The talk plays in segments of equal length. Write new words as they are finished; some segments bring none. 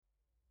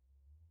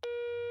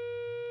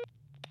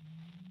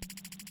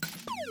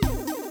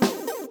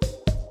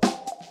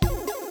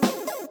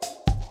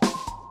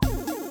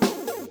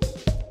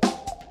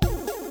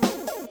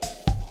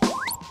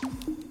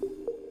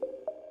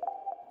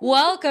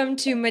Welcome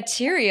to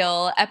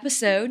Material,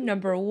 episode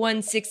number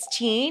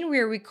 116.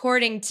 We're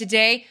recording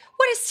today.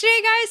 What is today,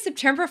 guys?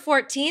 September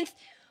 14th.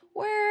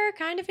 We're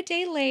kind of a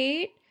day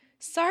late.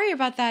 Sorry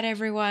about that,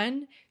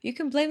 everyone. You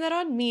can blame that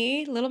on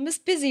me, little Miss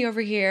Busy over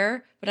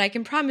here, but I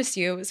can promise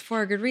you it was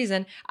for a good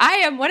reason. I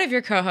am one of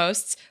your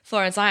co-hosts,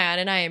 Florence Ion,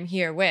 and I am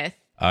here with...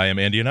 I am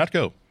Andy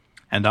Anatko.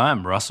 And I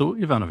am Russell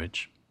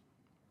Ivanovic.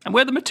 And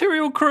we're the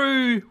Material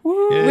Crew.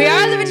 Woo! We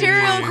are the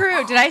Material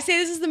Crew. Did I say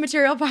this is the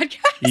Material podcast?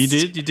 You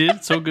did.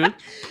 It's all good.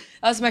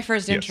 That was my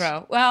first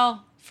intro.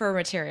 Well, for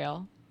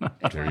Material.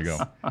 There you go.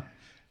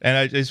 And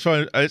I just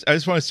want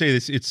to say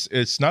this: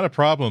 it's not a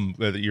problem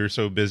that you're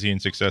so busy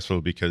and successful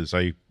because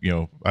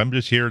I'm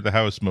just here at the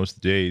house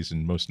most days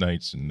and most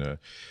nights and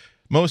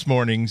most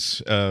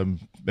mornings, and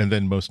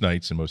then most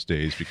nights and most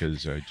days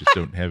because I just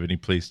don't have any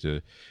place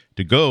to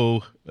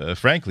go,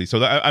 frankly.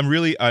 So I'm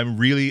really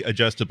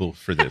adjustable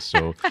for this.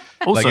 So,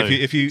 also, like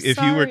if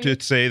you were to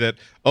say that,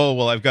 oh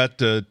well, I've got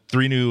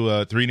three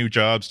new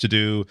jobs to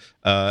do,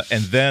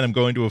 and then I'm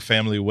going to a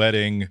family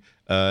wedding,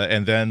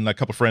 and then a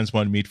couple friends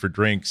want to meet for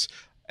drinks,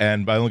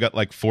 and I only got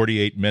like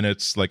 48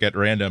 minutes, like at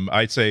random,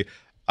 I'd say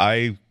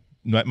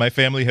my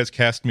family has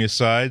cast me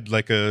aside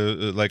like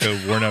a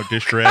worn out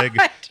dish rag.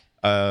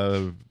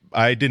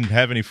 I didn't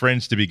have any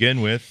friends to begin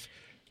with.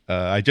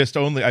 I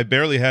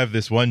barely have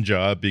this one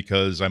job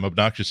because I'm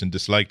obnoxious and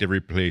disliked every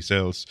place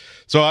else.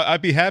 So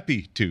I'd be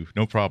happy to,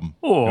 no problem.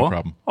 Or no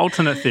problem.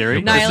 Alternate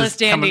theory.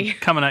 Nihilist Andy.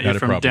 Coming at you Not a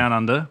from problem. down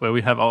under, where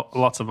we have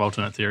lots of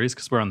alternate theories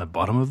because we're on the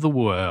bottom of the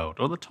world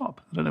or the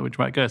top. I don't know which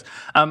way it goes.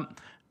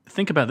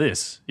 Think about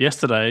this.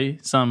 Yesterday,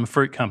 some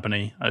fruit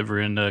company over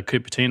in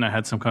Cupertino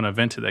had some kind of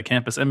event at their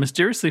campus, and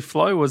mysteriously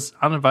Flo was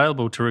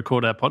unavailable to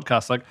record our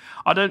podcast. Like,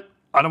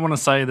 I don't want to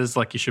say there's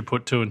like you should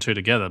put two and two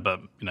together, but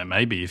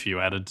maybe if you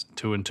added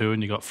 2 and 2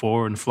 and you got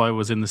 4, and Flo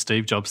was in the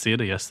Steve Jobs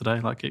Theatre yesterday,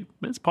 like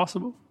it's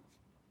possible.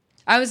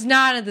 I was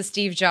not at the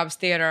Steve Jobs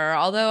Theater,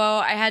 although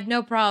I had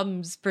no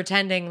problems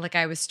pretending like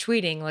I was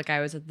tweeting like I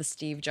was at the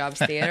Steve Jobs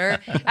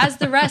Theater, as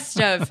the rest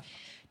of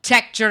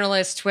tech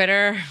journalist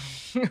Twitter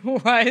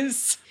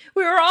was.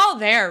 We were all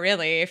there,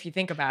 really, if you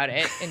think about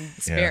it, in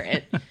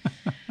spirit,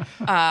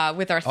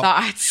 with our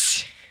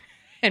thoughts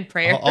and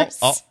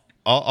prayers.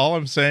 All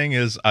I'm saying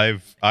is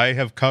I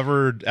have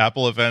covered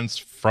Apple events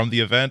from the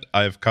event.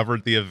 I've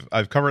covered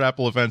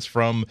Apple events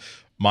from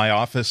my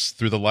office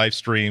through the live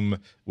stream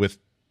with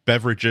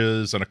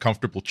beverages and a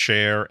comfortable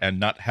chair and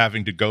not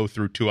having to go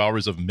through 2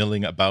 hours of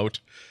milling about.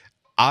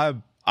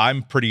 I'm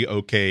pretty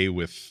okay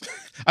with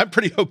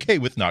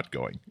not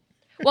going.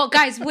 Well,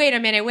 guys, wait a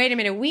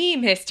minute. We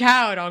missed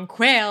out on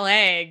quail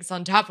eggs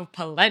on top of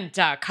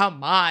polenta.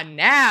 Come on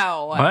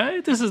now.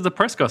 Wait, this is the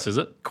press goss, is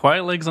it?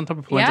 Quail eggs on top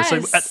of polenta.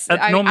 Yes. So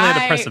normally at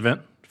a press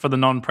event, for the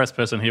non-press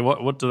person here,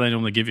 what do they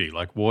normally give you?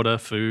 Like water,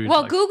 food?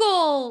 Well,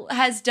 Google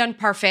has done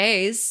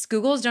parfaits.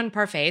 Google's done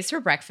parfaits for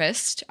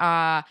breakfast,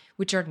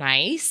 which are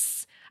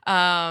nice.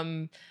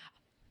 I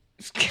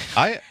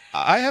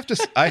have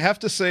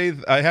to say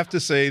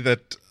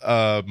that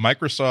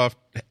Microsoft,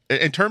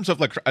 in terms of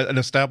like an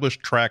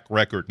established track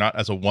record, not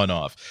as a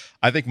one-off,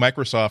 I think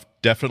Microsoft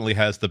definitely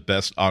has the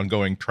best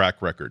ongoing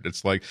track record.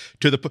 It's like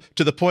to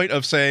the point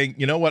of saying,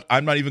 you know what,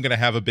 I'm not even going to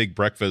have a big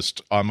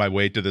breakfast on my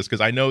way to this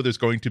because I know there's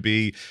going to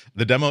be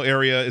the demo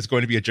area is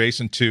going to be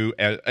adjacent to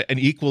an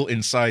equal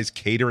in size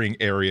catering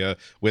area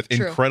with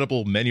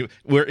incredible menu.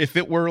 Where if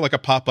it were like a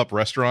pop-up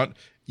restaurant,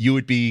 you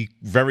would be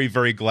very,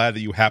 very glad that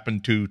you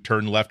happened to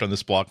turn left on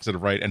this block instead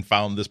of right and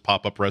found this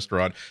pop-up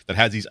restaurant that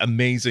has these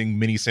amazing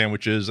mini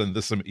sandwiches and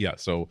this.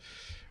 So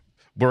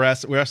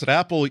whereas at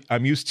Apple,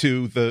 I'm used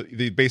to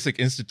the basic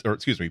instinct, or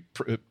excuse me,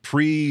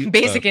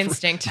 basic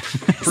instinct.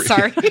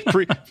 Sorry.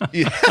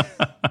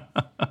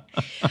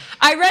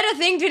 I read a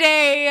thing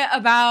today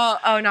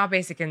about, not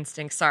basic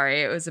instinct.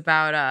 Sorry. It was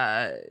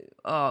about,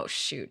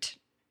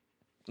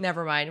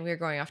 never mind. We're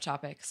going off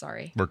topic.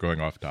 Sorry. We're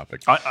going off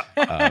topic.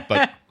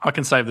 But I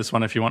can save this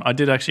one if you want. I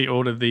did actually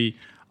order the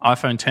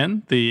iPhone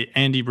 10, the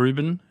Andy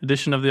Rubin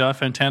edition of the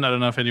iPhone 10. I don't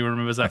know if anyone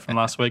remembers that from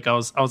last week. I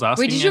was asking.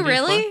 Wait, did you Andy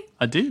really?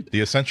 I did.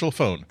 The essential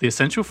phone. The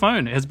essential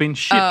phone has been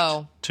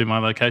shipped to my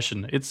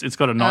location. It's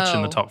got a notch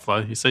in the top, Flo.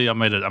 You see, I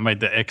made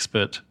the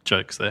expert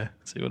jokes there.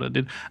 See what I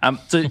did?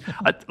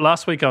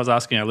 Last week I was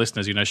asking our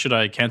listeners, should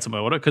I cancel my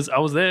order? Because I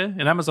was there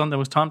in Amazon. There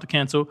was time to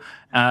cancel.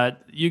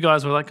 You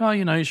guys were like,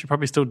 you should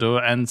probably still do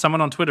it. And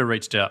someone on Twitter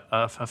reached out.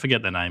 I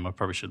forget their name. I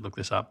probably should look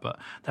this up. But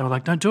they were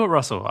like, don't do it,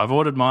 Russell. I've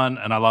ordered mine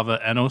and I love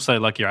it. And also,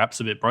 like, your app's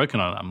a bit broken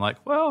on it. I'm like,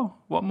 well,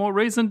 what more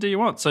reason do you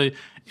want? So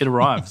it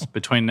arrives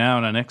between now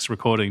and our next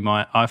recording.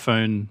 My iPhone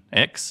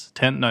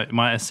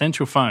my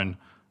essential phone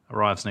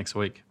arrives next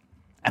week.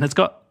 And it's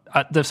got,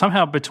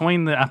 somehow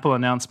between the Apple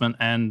announcement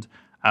and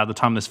the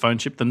time this phone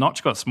shipped, the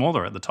notch got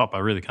smaller at the top. I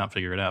really can't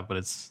figure it out,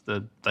 but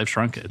they've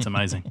shrunk it. It's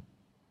amazing.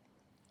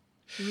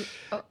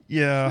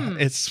 Yeah,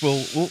 it's we'll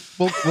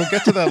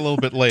get to that a little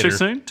bit later. Too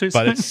soon?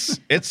 But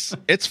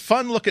it's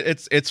fun looking.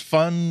 It's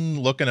fun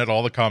looking at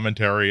all the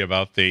commentary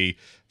about the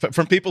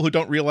from people who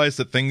don't realize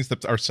that things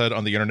that are said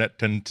on the internet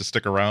tend to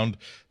stick around.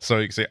 So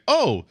you can say,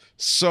 oh,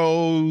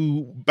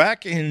 so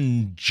back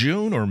in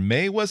June or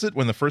May, was it,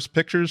 when the first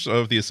pictures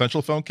of the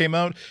Essential phone came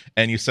out,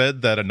 and you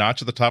said that a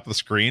notch at the top of the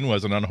screen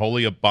was an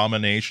unholy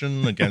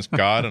abomination against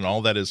God and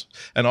all that is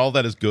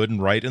good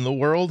and right in the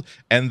world,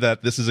 and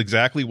that this is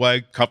exactly why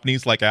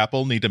companies like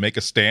Apple need to make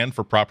a stand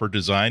for proper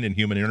design and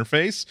human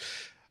interface.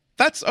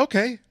 That's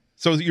okay.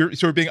 So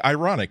you're being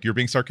ironic. You're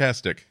being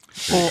sarcastic.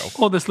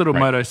 Or this little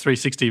Moto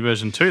 360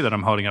 version 2 that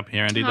I'm holding up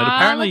here, Andy. That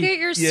apparently, look at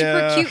your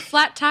super cute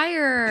flat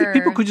tire.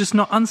 People could just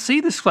not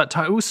unsee this flat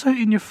tire. It was so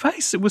in your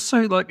face. It was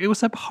so it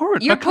was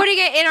abhorrent. You're putting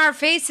it in our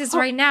faces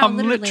right now. I'm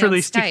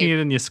literally sticking it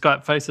in your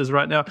Skype faces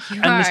right now.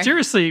 And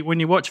mysteriously, when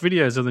you watch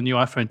videos of the new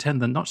iPhone 10,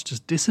 the notch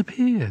just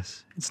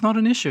disappears. It's not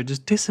an issue. It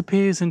just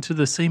disappears into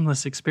the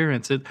seamless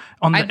experience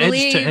on the edge-to-edge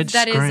screen. I believe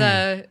that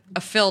is a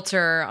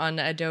filter on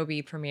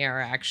Adobe Premiere,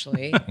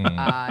 actually.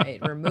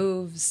 It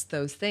removes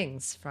those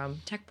things from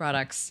tech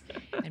products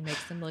and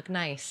makes them look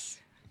nice.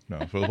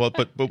 No,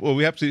 but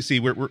we have to see.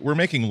 We're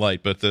making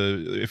light, but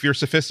if you're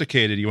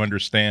sophisticated, you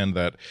understand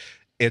that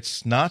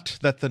it's not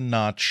that the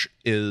notch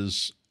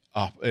is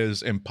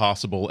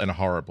impossible and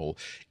horrible.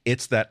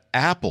 It's that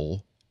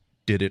Apple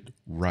did it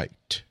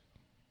right.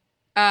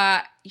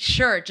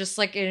 Sure, just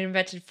like it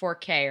invented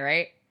 4K,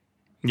 right?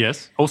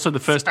 Yes. Also, the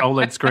first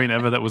OLED screen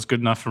ever that was good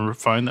enough for a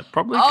phone that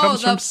probably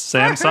comes from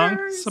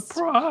Samsung.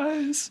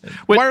 Surprise!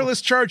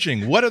 Wireless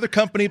charging. What other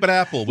company but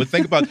Apple would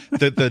think about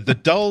the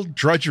dull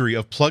drudgery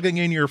of plugging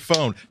in your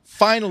phone?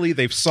 Finally,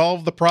 they've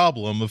solved the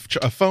problem of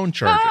a phone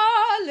charger.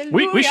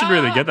 We should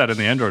really get that in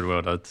the Android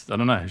world. I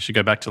don't know. You should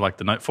go back to like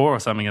the Note 4 or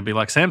something and be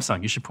like,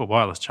 Samsung, you should put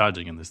wireless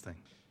charging in this thing.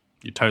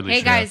 You totally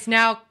should. Hey, guys,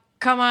 now...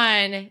 come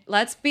on,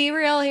 let's be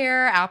real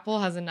here. Apple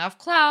has enough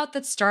clout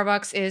that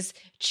Starbucks is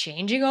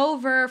changing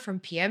over from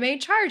PMA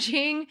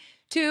charging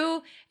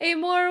to a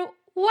more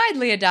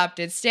widely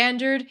adopted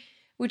standard,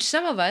 which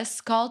some of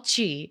us call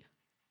Qi,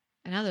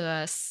 and others of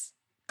us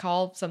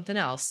call something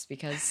else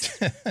because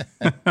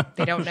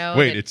they don't know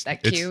that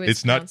Q is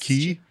it's not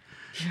key.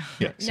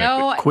 Yeah,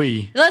 no,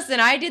 Qui. Listen,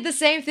 I did the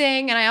same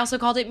thing, and I also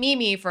called it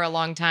Mimi for a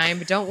long time,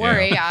 but don't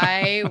worry,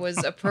 I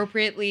was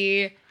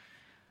appropriately...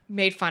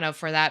 made fun of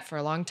for that for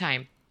a long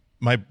time.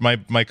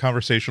 My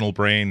conversational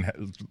brain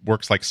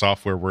works like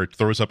software where it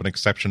throws up an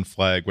exception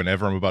flag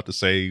whenever I'm about to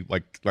say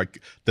like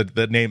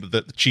the name of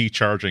the Qi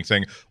charging,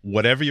 saying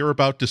whatever you're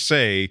about to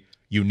say,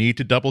 you need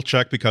to double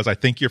check because I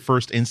think your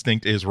first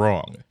instinct is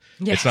wrong.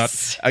 Yes.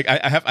 It's not.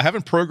 I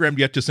haven't programmed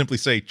yet to simply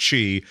say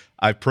Qi.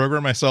 I've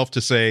programmed myself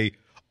to say,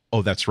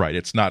 oh, that's right.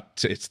 It's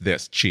not. It's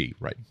this Qi,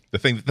 right? The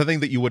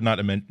thing that you would not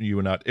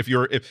if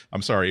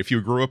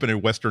you grew up in a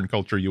Western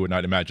culture, you would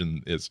not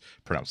imagine is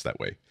pronounced that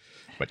way.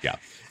 But yeah,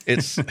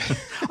 it's.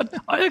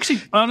 I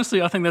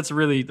think that's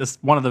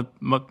one of the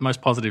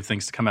most positive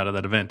things to come out of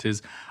that event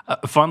is I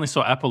finally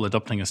saw Apple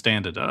adopting a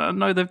standard. I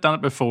know they've done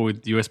it before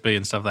with USB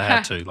and stuff. They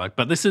had to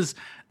but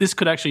this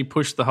could actually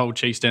push the whole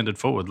Qi standard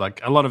forward.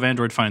 Like a lot of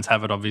Android phones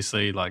have it,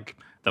 obviously. Like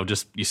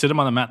you sit them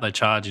on the mat, they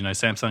charge.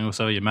 Samsung will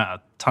sell you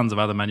mat. Tons of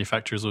other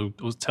manufacturers will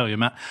tell you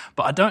mat.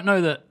 But I don't know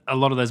that a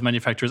lot of those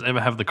manufacturers ever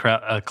have the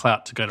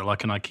clout to go to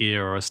like an IKEA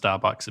or a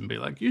Starbucks and be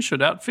like, you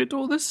should outfit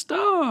all this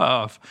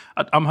stuff.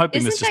 I'm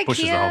hoping this just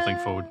pushes the whole thing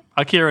forward.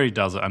 IKEA already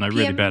does it. I know,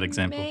 really bad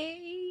example.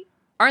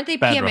 Aren't they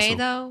bad PMA Russell.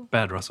 though?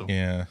 Bad Russell.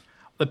 Yeah.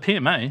 The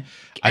PMA.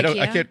 I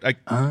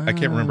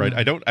can't remember.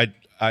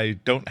 I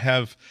don't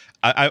have.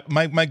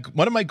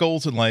 One of my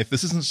goals in life.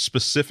 This isn't a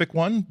specific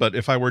one, but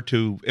if I were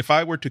to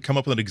come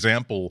up with an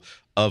example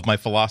of my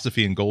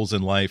philosophy and goals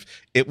in life,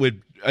 it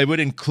would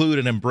include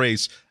and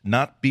embrace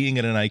not being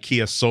in an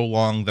IKEA so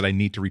long that I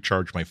need to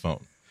recharge my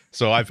phone.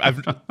 So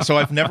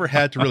I've never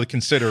had to really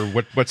consider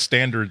what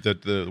standard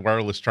that the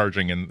wireless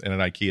charging in an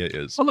IKEA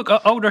is. Well, look,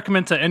 I would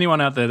recommend to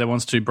anyone out there that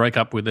wants to break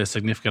up with their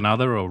significant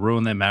other or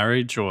ruin their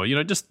marriage or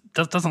just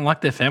doesn't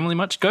like their family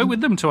much, go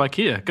with them to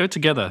IKEA. Go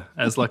together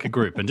as like a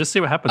group and just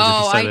see what happens if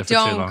you stay there for too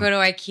long. I don't go to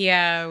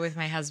IKEA with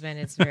my husband.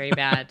 It's very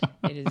bad.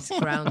 It is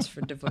grounds for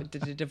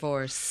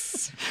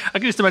divorce. I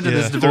can just imagine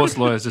there's divorce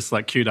lawyers just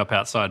like queued up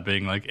outside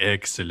being like,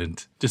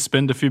 excellent. Just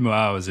spend a few more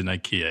hours in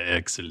IKEA.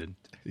 Excellent.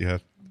 Yeah.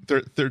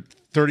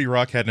 30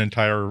 Rock had an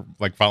entire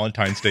like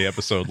Valentine's Day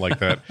episode like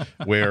that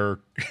where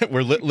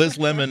Liz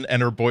Lemon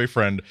and her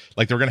boyfriend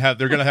they're gonna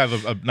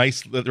have a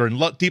nice, they're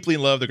deeply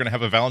in love, they're gonna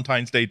have a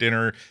Valentine's Day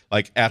dinner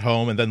like at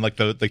home, and then like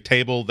the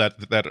table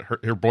that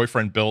her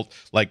boyfriend built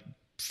like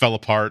fell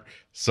apart,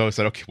 so I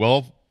said, okay,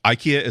 well,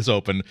 IKEA is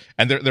open,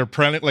 and they're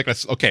planning like,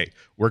 okay,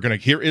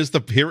 here is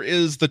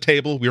the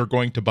table we are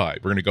going to buy.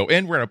 We're going to go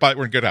in, we're going to buy it,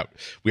 we're going to get out.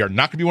 We are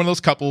not going to be one of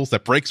those couples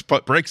that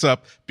breaks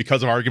up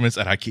because of arguments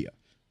at IKEA.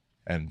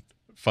 And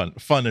fun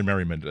and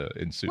merriment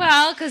ensues.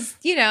 Well, because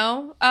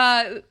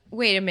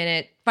wait a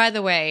minute. By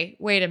the way,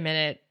 wait a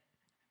minute.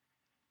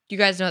 You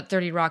guys know that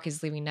 30 Rock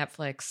is leaving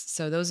Netflix,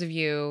 so those of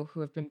you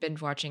who have been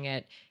binge watching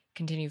it,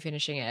 continue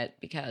finishing it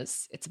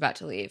because it's about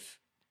to leave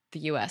the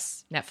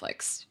US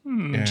Netflix.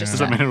 Does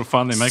that mean it'll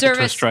finally make it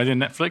to Australian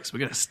Netflix? We're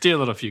going to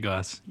steal it off you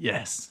guys.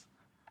 Yes.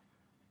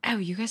 Oh,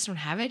 you guys don't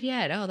have it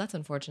yet? Oh, that's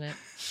unfortunate.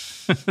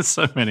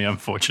 So many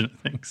unfortunate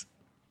things.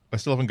 I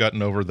still haven't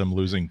gotten over them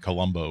losing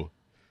Columbo.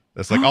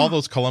 That's like all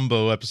those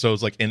Columbo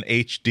episodes, like in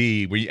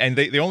HD, and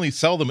they only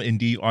sell them on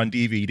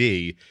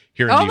DVD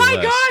here in the US. Oh my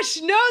gosh,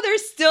 no,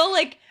 there's still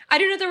like, I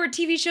didn't know there were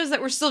TV shows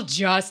that were still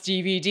just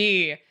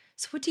DVD.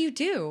 So what do you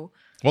do?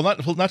 Well,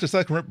 not just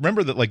that.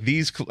 Remember that like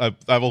these,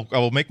 I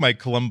will make my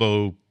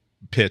Columbo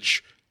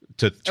pitch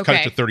to cut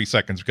it to 30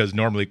 seconds because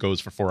normally it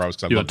goes for 4 hours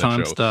because I love that show. Your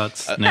time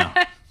starts now.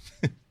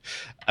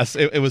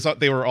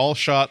 They were all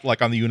shot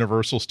like on the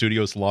Universal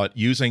Studios lot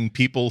using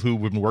people who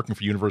have been working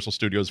for Universal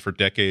Studios for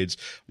decades,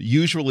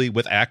 usually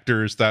with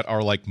actors that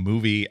are like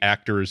movie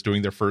actors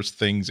doing their first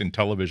things in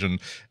television.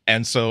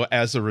 And so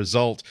as a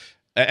result,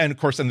 and of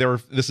course,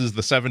 this is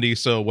the 70s,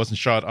 so it wasn't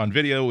shot on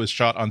video. It was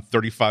shot on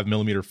 35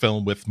 millimeter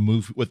film with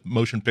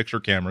motion picture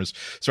cameras.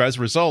 So as a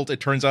result,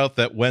 it turns out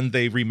that when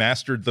they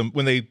remastered them,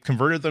 when they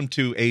converted them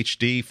to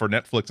HD for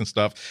Netflix and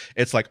stuff,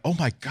 it's like, oh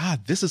my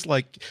God, this is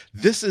like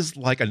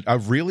a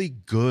really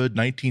good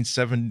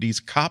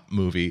 1970s cop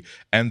movie,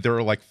 and there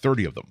are like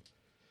 30 of them.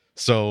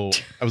 So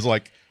I was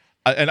like,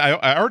 and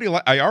I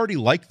already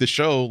liked the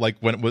show like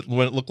when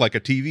it looked like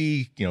a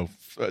TV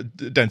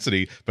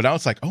density, but now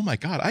it's like, oh my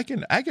God, I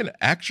can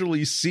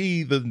actually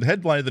see the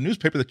headline of the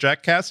newspaper that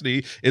Jack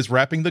Cassidy is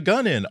wrapping the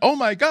gun in. Oh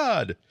my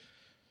God,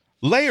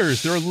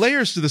 layers! There are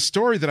layers to the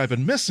story that I've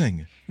been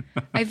missing.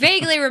 I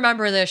vaguely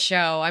remember this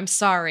show. I'm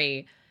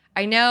sorry.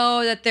 I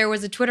know that there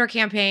was a Twitter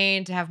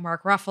campaign to have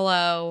Mark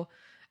Ruffalo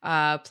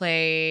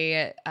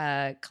play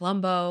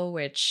Columbo,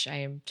 which I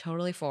am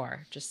totally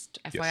for. Just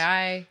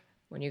FYI. Yes.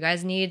 When you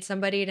guys need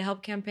somebody to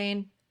help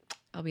campaign,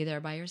 I'll be there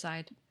by your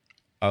side.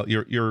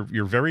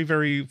 You're very,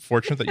 very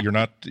fortunate that you're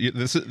not. You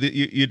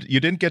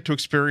didn't get to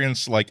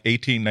experience like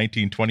 18,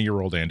 19,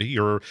 20-year-old Andy.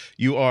 You're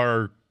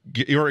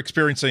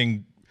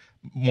experiencing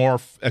more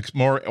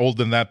old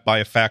than that by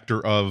a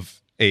factor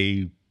of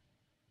a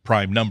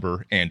prime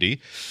number, Andy.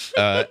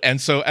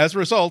 And so as a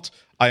result,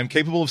 I am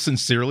capable of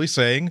sincerely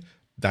saying,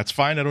 that's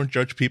fine. I don't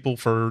judge people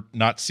for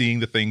not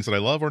seeing the things that I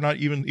love or not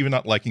even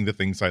not liking the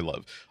things I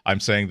love. I'm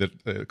saying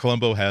that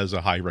Columbo has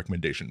a high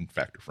recommendation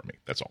factor for me.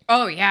 That's all.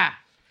 Oh, yeah.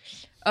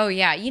 Oh,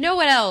 yeah. You know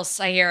what else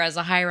I hear as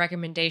a high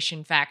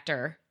recommendation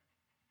factor?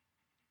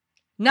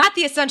 Not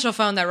the essential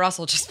phone that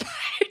Russell just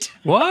bought.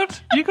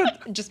 What? You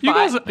got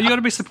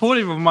to be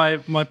supportive of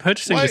my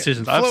purchasing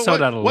decisions. I've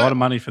sold out a lot of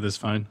money for this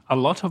phone. A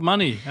lot of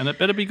money, and it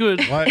better be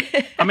good.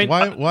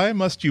 Why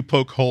must you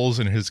poke holes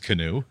in his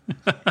canoe?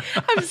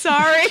 I'm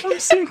sorry. I'm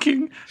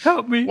sinking.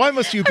 Help me. Why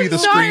must you be the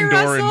screen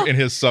door in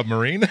his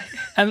submarine?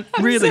 And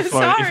really,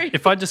 Flo,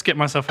 if I just get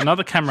myself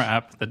another camera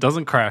app that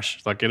doesn't crash,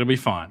 like it'll be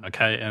fine,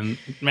 okay? And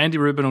Andy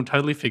Rubin will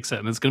totally fix it,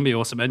 and it's going to be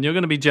awesome. And you're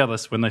going to be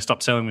jealous when they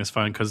stop selling this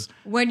phone because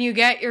when you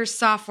get your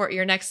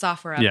next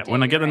software update. Yeah,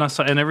 when I get the next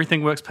and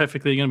everything works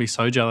perfectly, you're going to be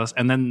so jealous,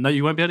 and then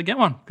you won't be able to get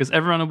one because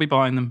everyone will be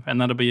buying them,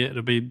 and that'll be it.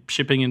 It'll be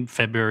shipping in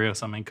February or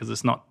something because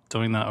it's not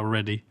doing that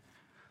already.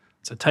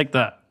 So take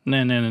that.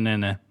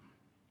 Nah.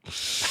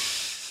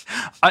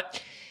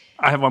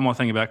 I have one more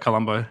thing about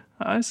Columbo.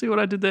 I see what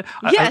I did there.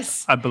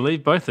 Yes. I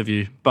believe both of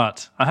you,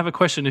 but I have a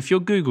question. If you're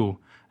Google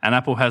and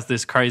Apple has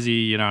this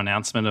crazy,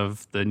 announcement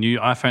of the new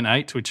iPhone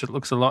 8, which it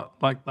looks a lot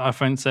like the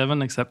iPhone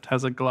 7, except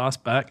has a glass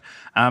back,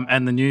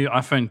 and the new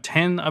iPhone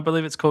 10, I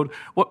believe it's called.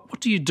 What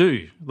do you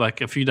do,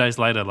 like, a few days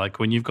later, like,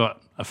 when you've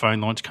got a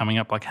phone launch coming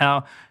up? Like,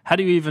 how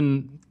do you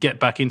even get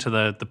back into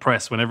the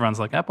press when everyone's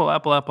like,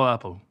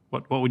 Apple?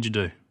 What would you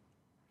do?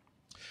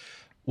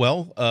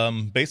 Well,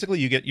 basically,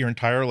 you get your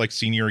entire, like,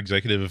 senior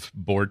executive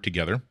board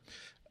together,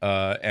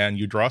 and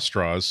you draw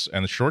straws,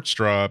 and the short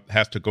straw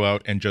has to go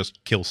out and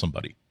just kill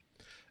somebody.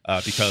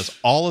 Because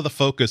all of the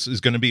focus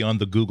is going to be on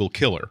the Google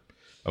killer,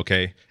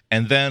 okay?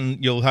 And then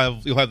you'll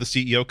have the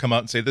CEO come out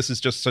and say, this is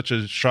just such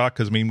a shock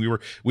because,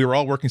 we were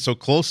all working so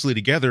closely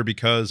together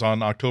because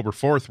on October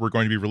 4th, we're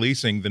going to be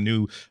releasing the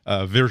new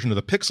version of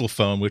the Pixel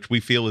phone, which we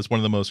feel is one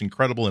of the most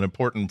incredible and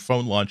important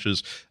phone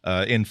launches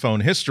in phone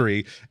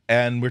history.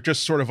 And we're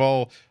just sort of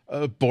all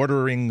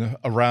bordering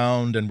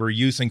around, and we're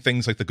using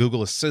things like the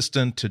Google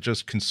Assistant to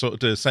just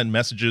to send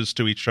messages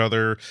to each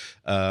other,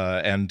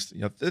 and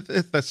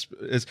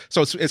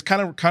it's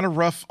kind of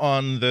rough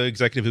on the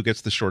executive who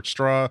gets the short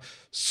straw.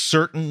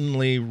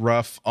 Certainly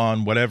rough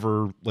on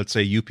whatever, let's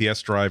say,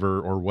 UPS driver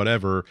or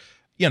whatever,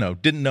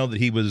 didn't know that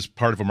he was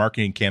part of a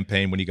marketing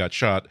campaign when he got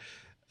shot.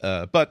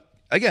 But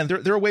again,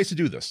 there are ways to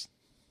do this.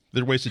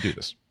 That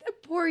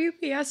poor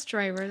UPS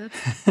driver.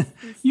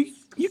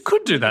 You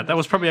could do that. That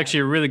was probably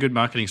actually a really good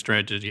marketing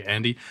strategy,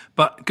 Andy.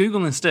 But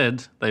Google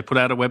instead, they put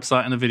out a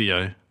website and a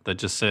video that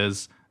just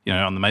says,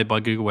 on the Made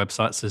by Google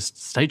website, says,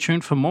 stay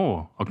tuned for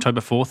more.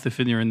 October 4th, if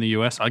you're in the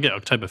US. I get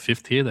October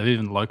 5th here. They've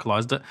even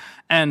localized it.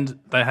 And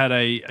they had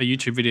a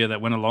YouTube video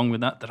that went along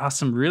with that asked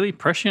some really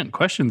prescient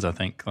questions, I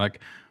think. Like,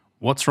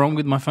 what's wrong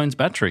with my phone's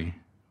battery?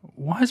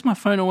 Why is my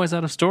phone always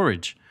out of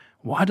storage?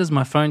 Why does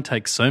my phone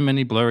take so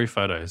many blurry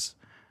photos?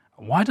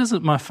 Why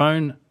doesn't my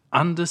phone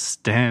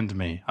understand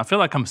me? I feel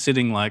like I'm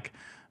sitting like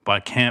by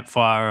a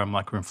campfire. I'm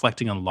like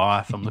reflecting on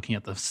life. I'm looking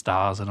at the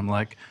stars, and I'm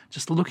like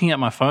just looking at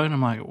my phone.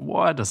 I'm like,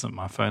 why doesn't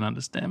my phone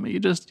understand me? You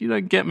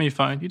don't get me,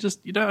 phone. You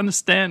don't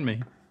understand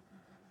me.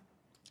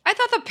 I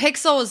thought the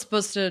Pixel was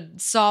supposed to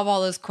solve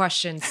all those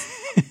questions.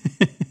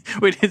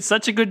 We did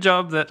such a good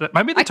job that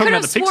maybe they're talking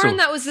about the Pixel. I could have sworn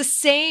that was the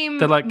same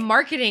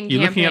marketing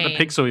you're campaign. Looking at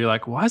the Pixel, you're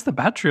like, why is the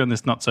battery on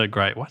this not so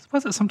great? Why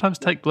does it sometimes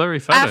take blurry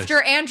photos?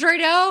 After Android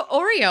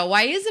Oreo.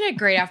 Why isn't it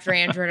great after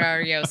Android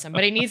Oreo?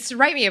 Somebody needs to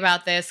write me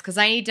about this because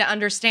I need to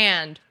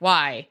understand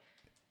why.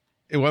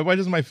 Why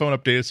doesn't my phone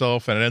update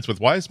itself? And it ends with,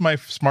 why is my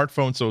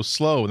smartphone so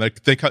slow? And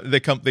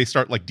they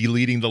start like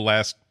deleting the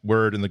last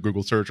word in the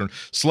Google search.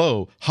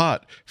 Slow,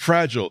 hot,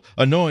 fragile,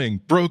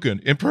 annoying,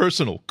 broken,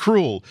 impersonal,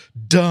 cruel,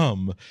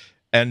 dumb.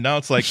 And now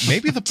it's like,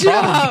 maybe the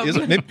problem is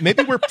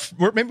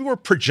maybe we're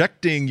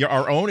projecting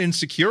our own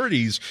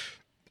insecurities.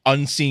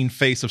 Unseen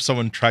face of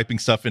someone typing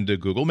stuff into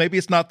Google. Maybe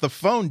it's not the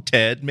phone,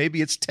 Ted.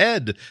 Maybe it's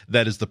Ted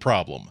that is the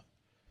problem.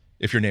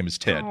 If your name is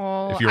Ted.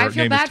 Oh, if your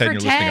name is Ted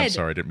and you're listening, I'm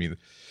sorry, I didn't mean that.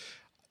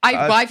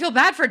 I feel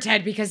bad for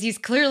Ted because he's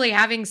clearly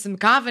having some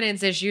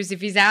confidence issues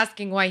if he's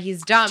asking why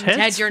he's dumb.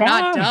 Ted, you're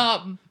not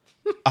dumb.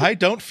 I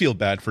don't feel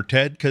bad for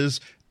Ted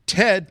because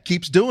Ted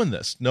keeps doing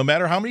this. No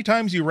matter how many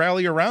times you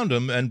rally around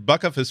him and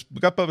buck up his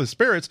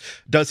spirits,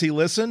 does he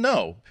listen?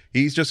 No.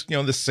 He's just,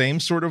 the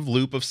same sort of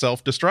loop of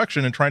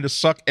self-destruction and trying to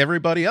suck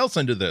everybody else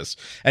into this.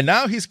 And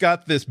now he's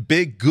got this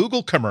big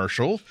Google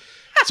commercial.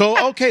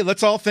 So, okay,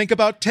 let's all think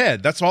about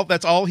Ted. That's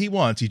all he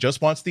wants. He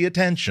just wants the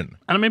attention.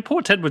 And I mean,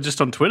 poor Ted was just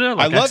on Twitter.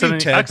 I love you,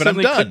 Ted, but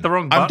I'm done. Clicked the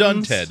wrong buttons, I'm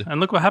done, Ted. And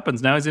look what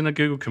happens. Now he's in a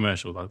Google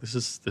commercial. Like this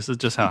is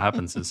just how it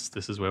happens.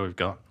 This is where we've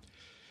got.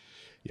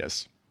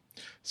 Yes.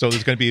 So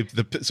there's going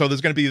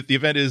to be the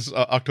event is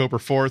October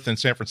 4th in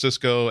San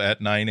Francisco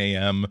at 9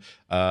 a.m.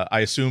 I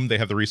assume they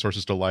have the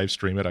resources to live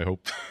stream it. I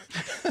hope.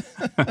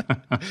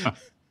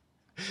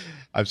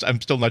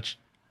 I'm still not.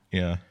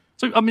 Yeah.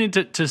 So, I mean,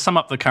 to sum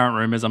up the current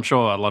rumors, I'm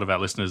sure a lot of our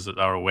listeners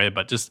are aware,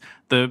 but just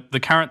the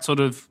current sort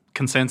of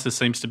consensus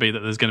seems to be that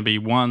there's going to be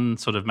one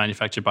sort of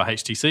manufactured by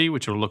HTC,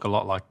 which will look a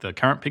lot like the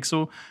current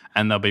Pixel,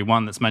 and there'll be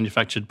one that's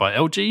manufactured by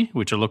LG,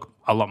 which will look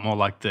a lot more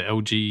like the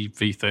LG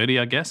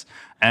V30, I guess.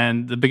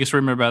 And the biggest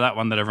rumor about that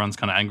one that everyone's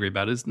kind of angry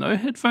about is no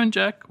headphone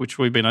jack, which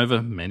we've been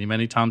over many,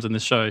 many times in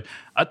this show.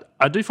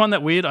 I do find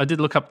that weird. I did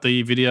look up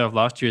the video of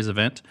last year's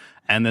event,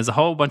 and there's a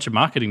whole bunch of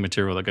marketing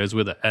material that goes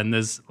with it. And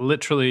there's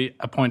literally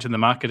a point in the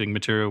marketing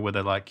material where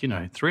they're like,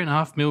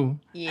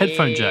 3.5mm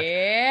headphone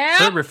jack.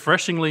 So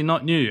refreshingly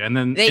not new. And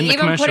then they in the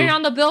even commercial, put it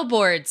on the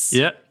billboards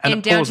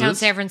in downtown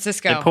San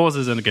Francisco. It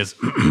pauses and it goes,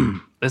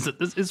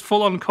 it's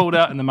full on called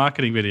out in the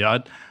marketing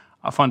video.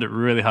 I find it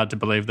really hard to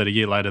believe that a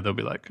year later they'll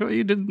be like, oh,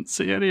 you didn't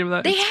see any of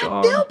that. They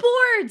had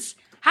billboards.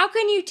 How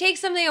can you take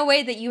something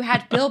away that you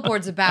had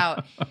billboards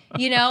about?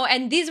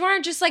 And these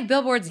weren't just like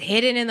billboards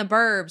hidden in the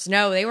burbs.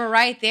 No, they were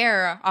right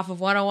there off of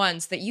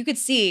 101 so that you could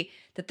see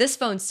that this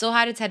phone still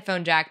had its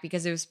headphone jack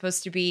because it was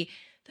supposed to be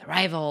the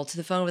rival to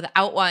the phone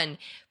without one.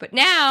 But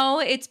now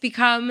it's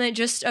become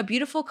just a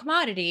beautiful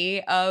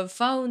commodity of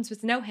phones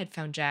with no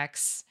headphone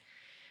jacks.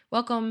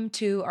 Welcome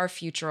to our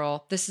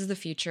futural. This is the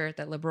future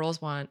that liberals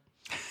want.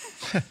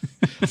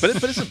 but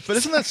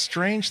isn't that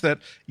strange that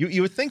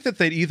you would think that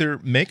they'd either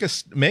make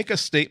a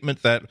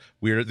statement that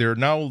they're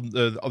now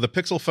the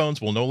Pixel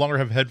phones will no longer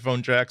have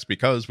headphone jacks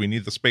because we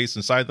need the space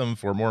inside them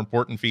for more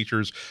important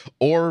features,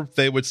 or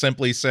they would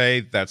simply say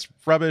that's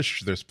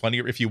rubbish. There's plenty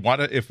of,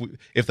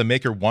 if the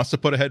maker wants to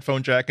put a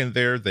headphone jack in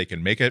there, they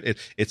can make it.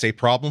 It's a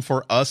problem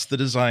for us, the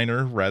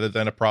designer, rather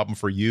than a problem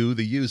for you,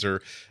 the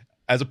user,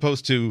 as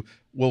opposed to,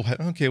 we'll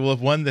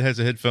have one that has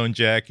a headphone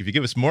jack. If you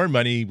give us more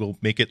money, we'll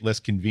make it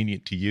less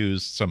convenient to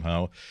use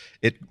somehow.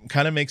 It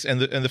kind of makes, and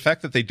the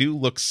fact that they do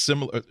look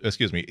similar,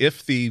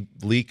 if the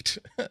leaked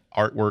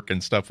artwork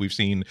and stuff we've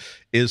seen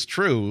is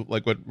true,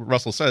 like what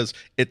Russell says,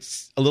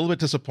 it's a little bit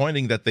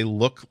disappointing that they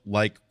look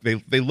like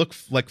they look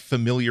like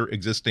familiar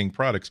existing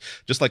products.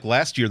 Just like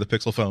last year, the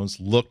Pixel phones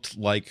looked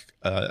like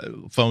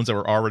phones that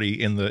were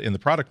already in the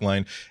product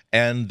line,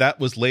 and that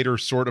was later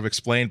sort of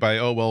explained by,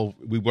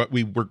 we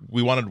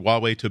wanted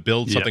Huawei to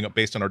build something up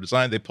based on our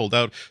design. They pulled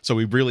out, so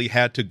we really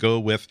had to go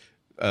with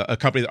a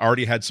company that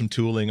already had some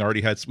tooling,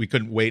 we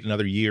couldn't wait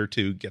another year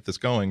to get this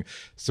going.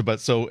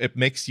 So it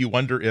makes you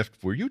wonder if,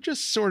 were you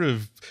just sort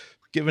of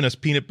giving us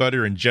peanut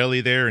butter and jelly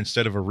there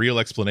instead of a real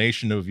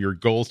explanation of your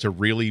goals to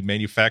really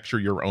manufacture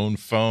your own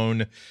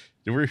phone?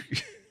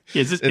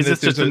 Is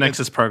this just a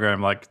Nexus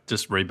program, like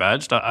just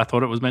rebadged? I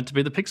thought it was meant to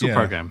be the Pixel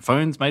program.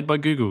 Phones made by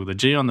Google, the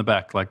G on the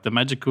back, like the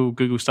magical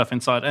Google stuff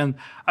inside. And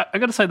I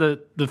got to say,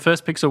 the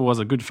first Pixel was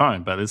a good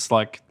phone, but it's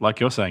like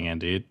you're saying,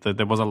 Andy,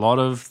 there was a lot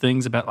of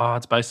things about,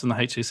 it's based on the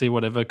HTC,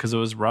 whatever, because it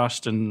was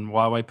rushed and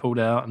Huawei pulled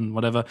out and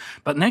whatever.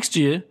 But next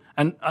year,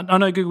 and I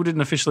know Google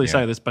didn't officially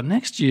say this, but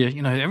next year,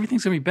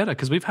 everything's going to be better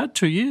because we've had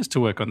 2 years to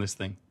work on this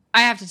thing.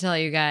 I have to tell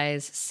you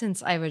guys,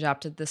 since I've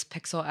adopted this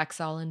Pixel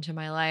XL into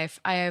my life,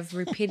 I have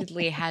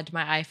repeatedly had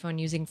my iPhone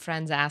using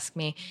friends ask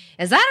me,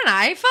 is that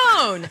an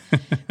iPhone?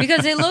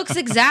 Because it looks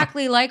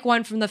exactly like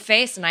one from the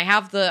face, and I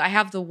have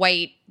the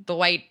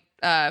white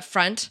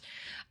front.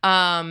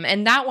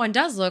 And that one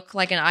does look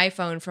like an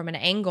iPhone from an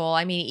angle.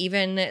 I mean,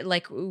 even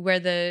like where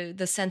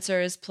the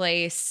sensor is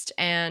placed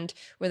and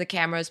where the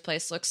camera is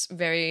placed looks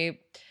very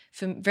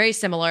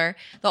similar.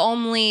 The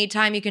only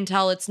time you can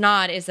tell it's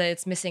not is that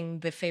it's missing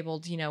the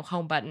fabled,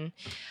 home button.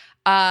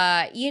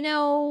 And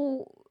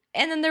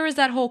then there was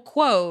that whole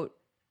quote,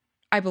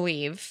 I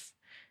believe.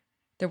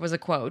 There was a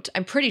quote.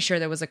 I'm pretty sure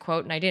there was a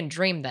quote, and I didn't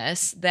dream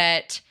this,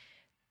 that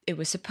it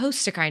was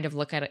supposed to kind of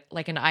look at it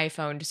like an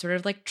iPhone to sort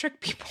of like trick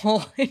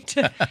people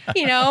into,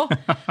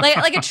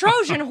 like a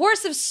Trojan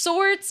horse of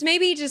sorts,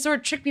 maybe to sort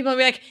of trick people and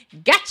be like,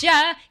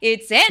 gotcha,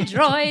 it's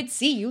Android.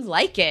 See, you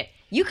like it.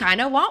 You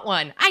kind of want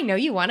one. I know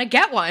you want to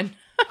get one.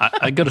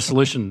 I got a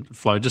solution,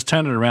 Flo. Just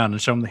turn it around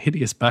and show them the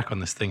hideous back on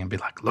this thing and be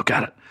like, look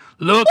at it.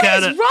 Look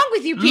at it. What is wrong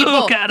with you people?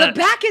 Look at the it.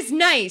 back is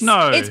nice.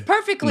 No. It's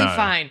perfectly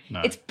fine.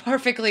 No. It's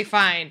perfectly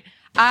fine.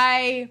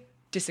 I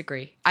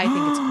disagree. I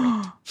think it's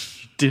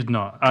great. Did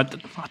not. I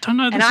don't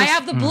know. And I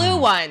have the blue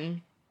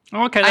one.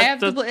 Okay, that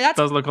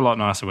does look a lot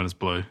nicer when it's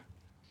blue.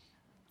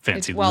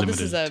 Fancy limited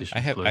this is edition.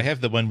 I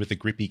have the one with the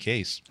grippy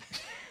case.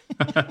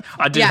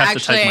 I did have to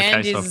take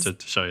my case off to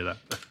show you that.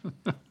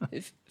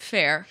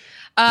 Fair.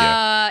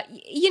 Yeah.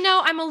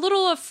 I'm a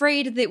little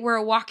afraid that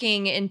we're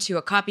walking into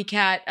a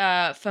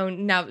copycat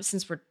phone. Now,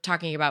 since we're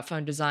talking about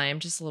phone design, I'm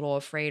just a little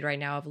afraid right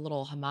now of a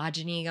little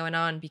homogeny going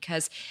on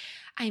because,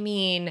 I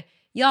mean,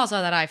 y'all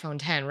saw that iPhone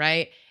 10,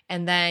 right?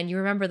 And then you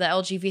remember the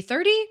LG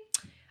V30?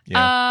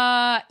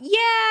 Yeah.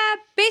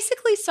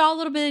 Basically saw a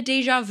little bit of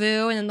deja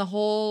vu, and then the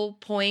whole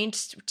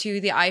point to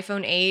the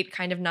iPhone 8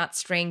 kind of not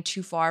straying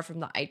too far from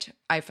the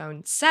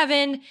iPhone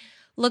 7.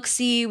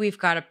 Look-see, we've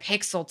got a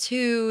Pixel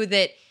 2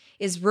 that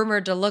is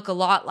rumored to look a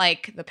lot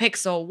like the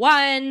Pixel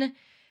 1.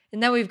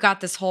 And then we've got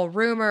this whole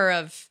rumor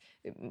of,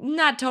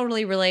 not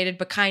totally related,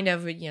 but kind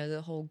of,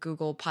 the whole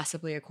Google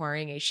possibly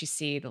acquiring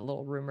HTC, the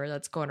little rumor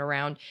that's going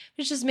around.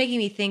 It's just making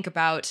me think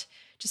about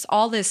just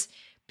all this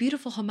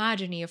beautiful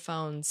homogeny of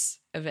phones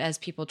as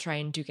people try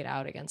and duke it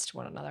out against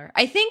one another.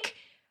 I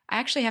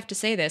actually have to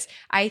say this.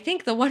 I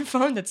think the one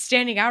phone that's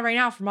standing out right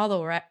now from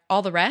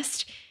all the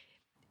rest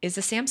is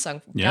the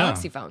Samsung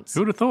Galaxy phones.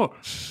 Who would have thought?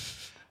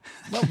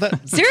 Well,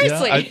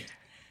 seriously.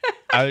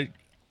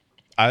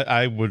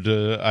 I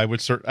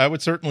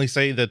would certainly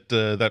say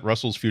that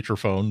Russell's future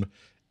phone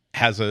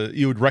has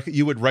you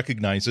would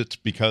recognize it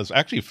because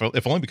actually,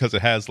 if only because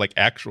it has like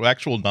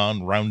actual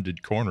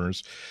non-rounded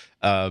corners.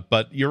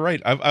 But you're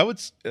right.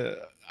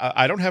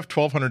 I don't have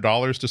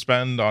 $1,200 to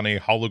spend on a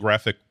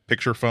holographic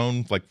picture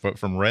phone like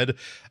from Red,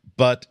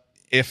 but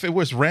if it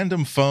was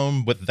random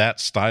phone with that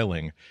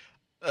styling,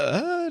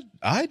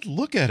 I'd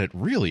look at it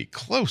really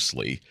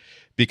closely.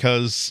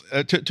 Because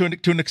to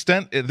an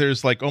extent,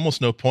 there's like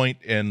almost no point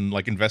in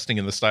like investing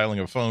in the styling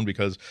of a phone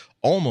because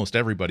almost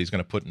everybody's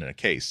going to put it in a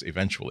case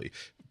eventually.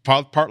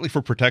 Partly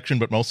for protection,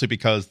 but mostly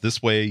because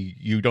this way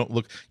you don't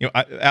look.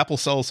 Apple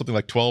sells something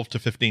like 12 to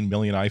 15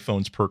 million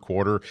iPhones per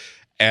quarter,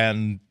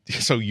 and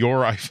so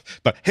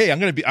but hey, I'm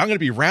gonna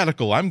be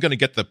radical. I'm gonna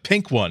get the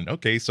pink one.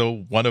 Okay,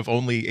 so one of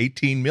only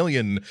 18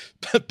 million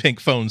pink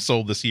phones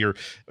sold this year.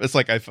 It's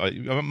like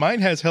mine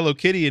has Hello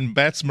Kitty and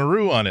Bats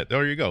Maru on it.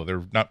 There you go. There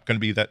are not going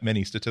to be that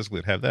many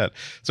statistically that have that.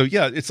 So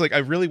yeah, it's like I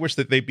really wish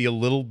that they'd be a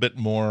little bit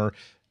more.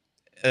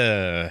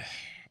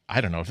 I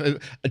don't know.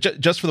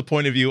 Just for the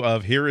point of view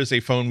of here is a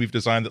phone we've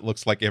designed that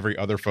looks like every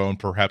other phone.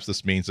 Perhaps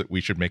this means that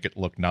we should make it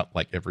look not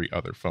like every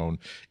other phone,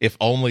 if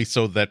only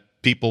so that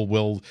people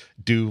will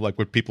do like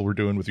what people were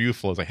doing with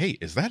Youthful. It's like, hey,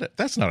 is that it?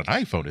 That's not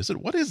an iPhone, is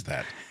it? What is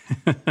that?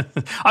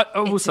 I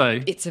will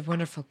say it's a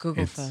wonderful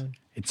Google phone.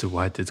 It's a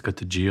white. It's got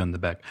the G on the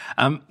back.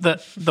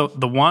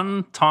 The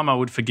one time I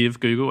would forgive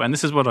Google, and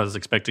this is what I was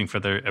expecting for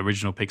the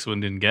original Pixel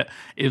and didn't get,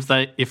 is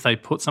if they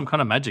put some kind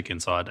of magic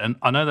inside. And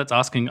I know that's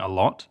asking a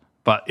lot.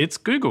 But it's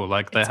Google.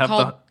 Like they have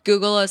called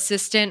Google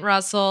Assistant,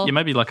 Russell. Yeah,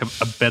 maybe like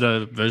a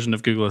better version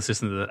of Google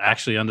Assistant that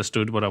actually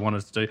understood what I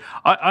wanted to do.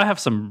 I have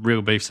some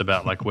real beefs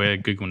about like where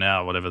Google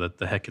Now, whatever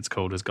the heck it's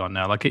called, has gone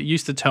now. Like it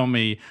used to tell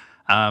me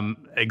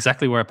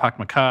exactly where I parked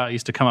my car. It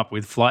used to come up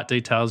with flight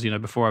details,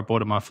 before I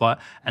boarded my flight.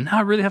 And now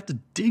I really have to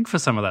dig for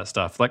some of that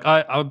stuff. Like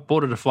I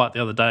boarded a flight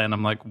the other day and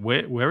I'm like,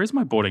 where is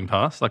my boarding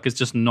pass? Like it's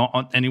just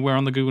not anywhere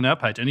on the Google Now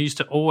page. And it used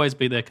to always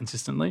be there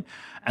consistently.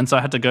 And so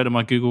I had to go to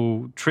my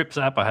Google Trips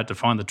app. I had to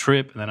find the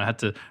trip and then I had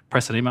to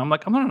press an email. I'm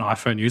like, I'm not an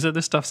iPhone user.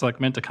 This stuff's like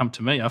meant to come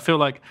to me. I feel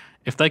like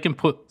if they can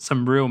put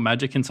some real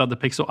magic inside the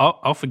Pixel,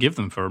 I'll forgive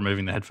them for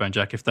removing the headphone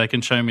jack. If they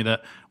can show me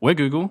that we're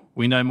Google,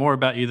 we know more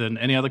about you than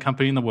any other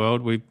company in the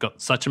world. We've got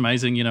such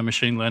amazing,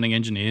 machine learning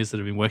engineers that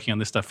have been working on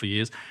this stuff for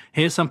years.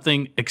 Here's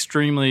something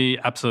extremely,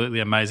 absolutely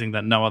amazing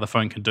that no other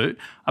phone can do.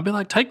 I'd be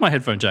like, take my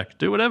headphone jack,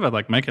 do whatever,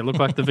 like make it look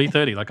like the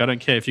V30. Like I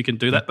don't care if you can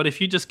do that. But if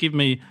you just give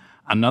me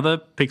another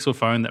Pixel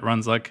phone that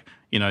runs like,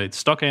 it's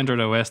stock Android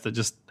OS that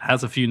just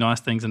has a few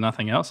nice things and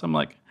nothing else, I'm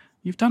like,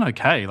 you've done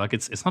okay. Like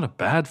it's not a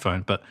bad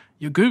phone, but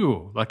you're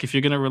Google. Like if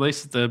you're going to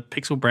release the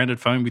Pixel branded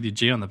phone with your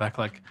G on the back,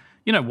 like,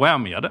 wow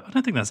me. I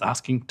don't think that's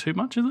asking too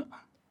much, is it?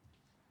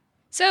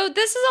 So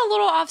this is a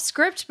little off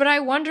script, but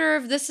I wonder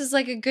if this is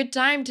like a good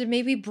time to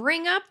maybe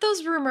bring up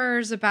those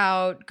rumors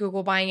about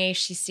Google buying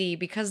HTC,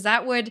 because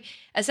that would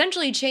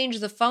essentially change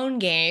the phone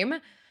game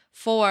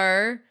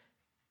for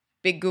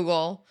Big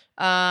Google.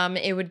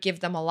 It would give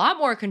them a lot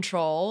more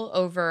control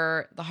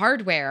over the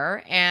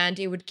hardware, and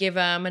it would give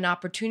them an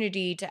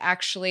opportunity to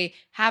actually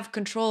have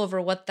control over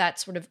what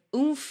that sort of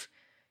oomph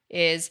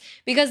is.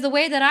 Because the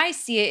way that I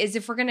see it is,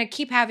 if we're going to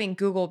keep having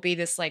Google be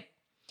this like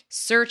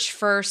search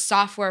first,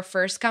 software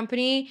first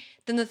company,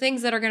 then the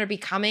things that are going to be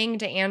coming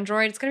to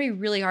Android, it's going to be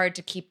really hard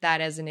to keep that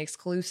as an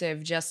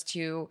exclusive just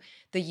to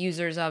the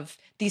users of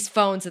these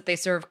phones that they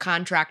serve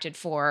contracted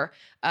for.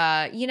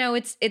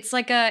 It's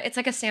like a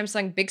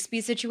Samsung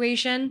Bixby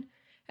situation.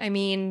 I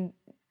mean,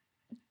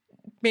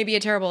 maybe a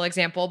terrible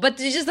example, but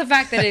just the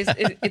fact that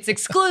it's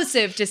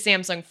exclusive to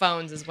Samsung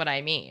phones is what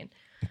I mean.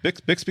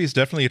 Bixby is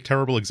definitely a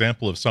terrible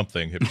example of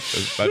something. It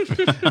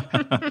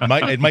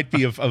might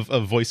be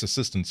of voice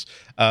assistance.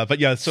 But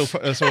yeah, so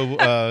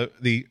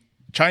the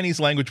Chinese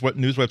language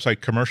news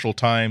website Commercial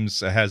Times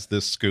has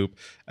this scoop,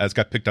 as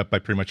got picked up by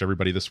pretty much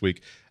everybody this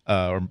week,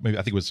 or maybe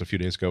I think it was a few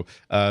days ago,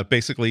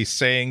 basically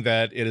saying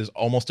that it is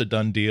almost a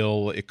done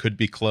deal. It could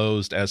be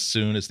closed as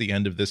soon as the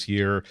end of this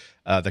year,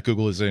 that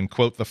Google is in,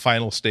 quote, the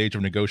final stage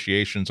of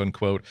negotiations,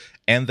 unquote,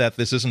 and that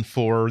this isn't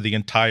for the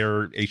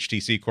entire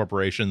HTC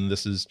corporation.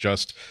 This is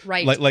just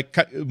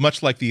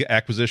much like the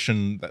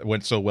acquisition that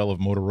went so well of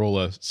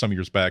Motorola some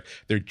years back.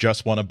 They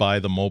just want to buy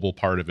the mobile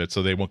part of it,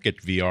 so they won't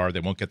get VR, they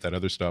won't get that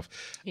other stuff.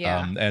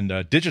 Yeah. And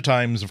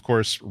Digitimes, of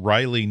course,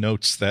 Riley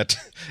notes that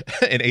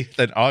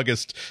in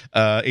August,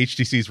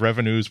 HTC's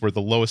revenues were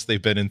the lowest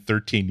they've been in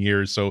 13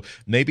 years. So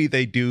maybe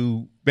they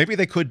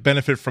could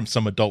benefit from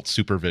some adult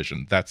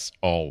supervision. That's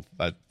all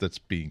that's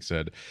being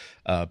said.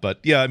 But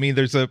yeah, I mean,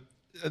 there's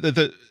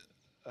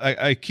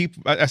I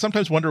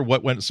sometimes wonder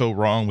what went so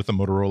wrong with the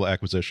Motorola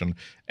acquisition,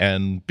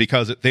 and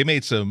because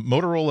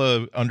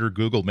Motorola under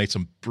Google made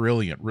some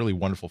brilliant, really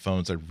wonderful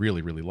phones I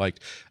really, really liked.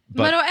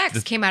 But Moto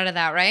X came out of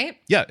that, right?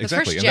 Yeah,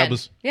 exactly. And that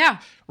was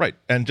right.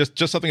 And just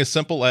something as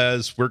simple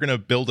as, we're going to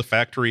build a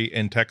factory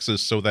in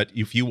Texas so that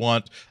if you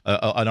want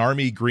an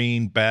army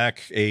green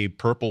back, a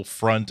purple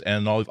front,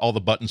 and all the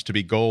buttons to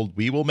be gold,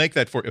 we will make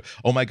that for you.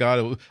 Oh my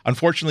God!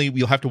 Unfortunately,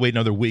 we'll have to wait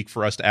another week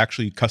for us to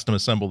actually custom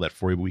assemble that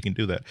for you, but we can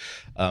do that.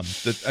 I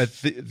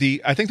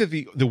think that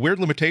the weird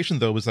limitation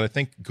though was that I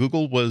think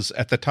Google was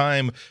at the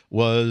time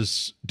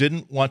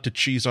didn't want to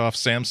cheese off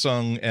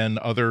Samsung and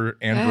other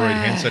Android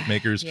handset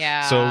makers.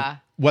 Yeah. So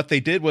what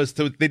they did was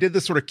they did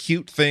this sort of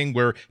cute thing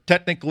where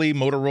technically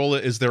Motorola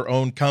is their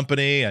own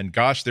company, and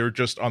gosh, they're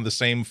just on the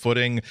same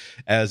footing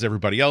as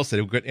everybody else. They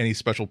don't get any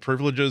special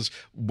privileges.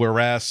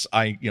 Whereas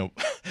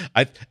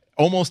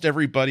almost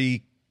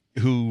everybody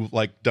who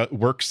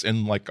works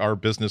in like our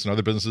business and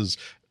other businesses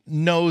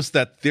knows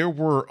that there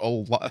were a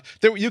lot.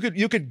 You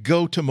could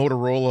go to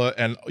Motorola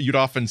and you'd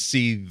often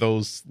see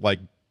those like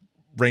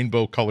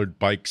rainbow colored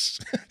bikes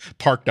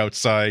parked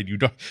outside.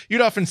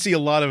 You'd often see a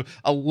lot of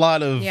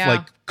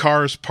like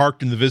cars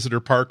parked in the visitor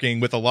parking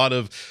with a lot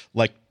of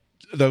like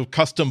the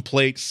custom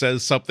plate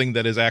says something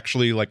that is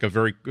actually like a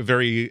very,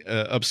 very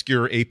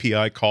obscure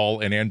API call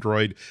in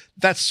Android,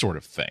 that sort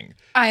of thing.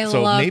 I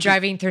love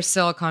driving through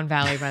Silicon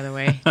Valley, by the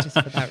way, just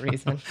for that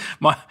reason.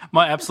 My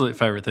absolute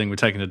favorite thing, we're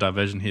taking a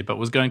diversion here, but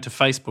was going to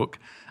Facebook.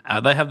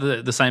 They have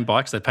the same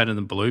bikes. They painted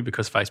them blue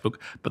because Facebook,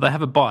 but they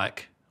have a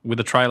bike with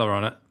a trailer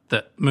on it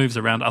that moves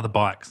around other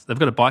bikes. They've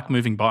got a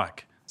moving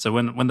bike. So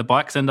when the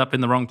bikes end up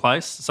in the wrong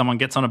place, someone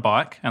gets on a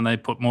bike and they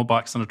put more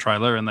bikes on a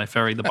trailer and they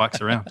ferry the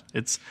bikes around.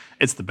 It's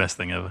the best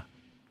thing ever.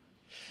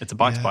 It's a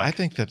bike. I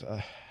think that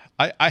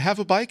I have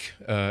a bike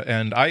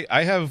and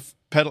I have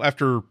pedal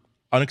after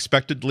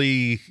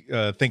unexpectedly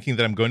thinking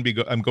that I'm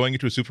going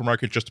into a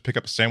supermarket just to pick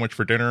up a sandwich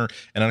for dinner,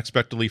 and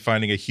unexpectedly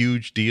finding a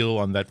huge deal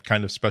on that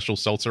kind of special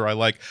seltzer I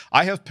like.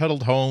 I have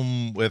pedaled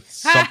home with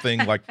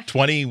something like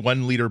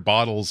 21 liter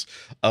bottles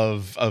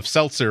of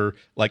seltzer,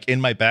 like in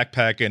my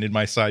backpack and in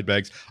my side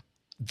bags.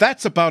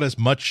 That's about as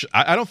much.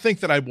 I don't think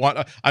that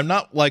I'm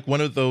not like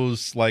one of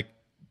those like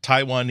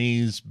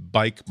Taiwanese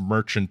bike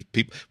merchant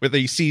people where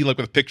they see like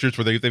with pictures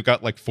where they've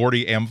got like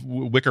 40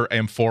 wicker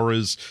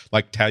amphoras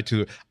like tied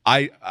to it.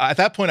 At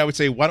that point I would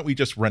say, why don't we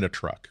just rent a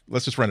truck?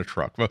 Let's just rent a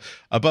truck.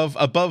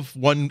 Above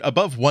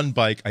one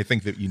bike, I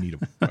think that you need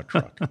a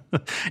truck.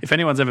 If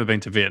anyone's ever been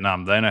to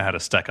Vietnam, they know how to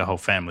stack a whole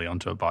family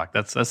onto a bike.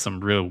 That's some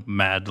real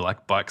mad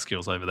like bike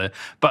skills over there.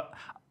 But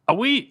Are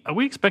we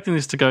expecting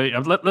this to go?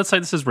 Let's say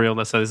this is real.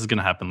 Let's say this is going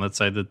to happen. Let's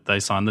say that they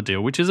sign the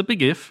deal, which is a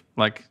big if.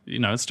 Like,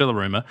 it's still a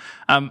rumor.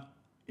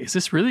 Is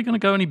this really going to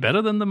go any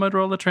better than the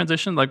Motorola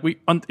transition? Like,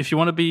 if you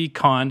want to be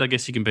kind, I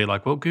guess you can be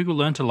like, well, Google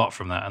learned a lot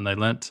from that, and they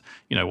learnt,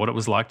 what it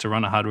was like to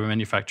run a hardware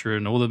manufacturer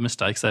and all the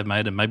mistakes they've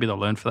made, and maybe they'll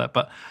learn for that.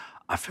 But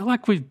I feel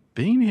like we've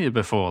been here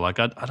before. Like,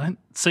 I don't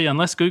see,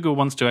 unless Google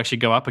wants to actually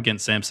go up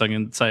against Samsung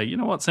and say, you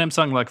know what,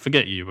 Samsung, like,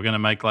 forget you. We're going to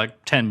make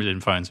like 10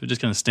 million phones. We're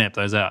just going to stamp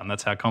those out, and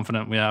that's how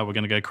confident we are. We're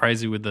going to go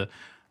crazy with the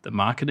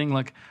marketing.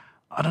 Like,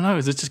 I don't know.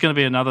 Is it just going to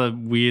be another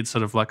weird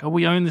sort of like, oh,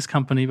 we own this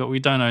company, but we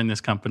don't own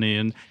this company?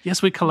 And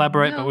yes, we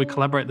collaborate, but we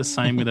collaborate the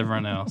same with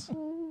everyone else.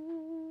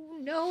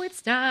 No,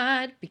 it's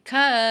not,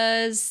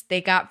 because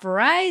they got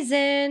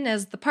Verizon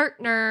as the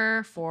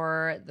partner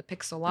for the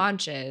Pixel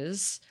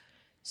launches.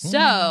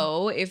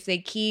 So if they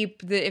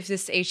keep if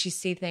this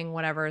HTC thing,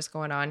 whatever is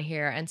going on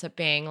here, ends up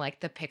being like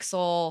the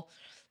Pixel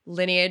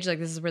lineage, like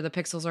this is where the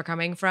Pixels are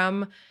coming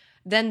from,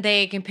 then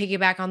they can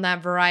piggyback on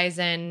that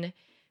Verizon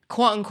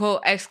quote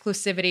unquote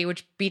exclusivity,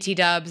 which BT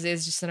dubs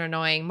is just an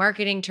annoying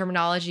marketing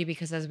terminology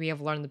because, as we have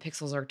learned, the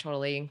Pixels are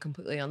totally and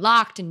completely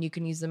unlocked and you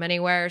can use them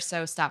anywhere.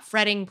 So stop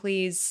fretting,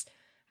 please.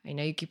 I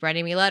know you keep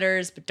writing me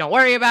letters, but don't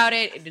worry about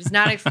it. It is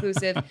not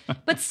exclusive.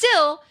 But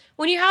still,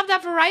 when you have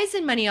that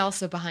Verizon money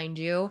also behind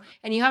you,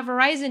 and you have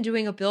Verizon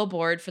doing a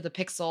billboard for the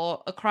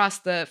Pixel across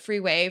the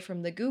freeway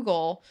from the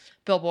Google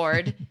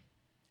billboard,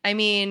 I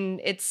mean,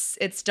 it's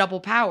double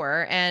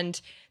power. And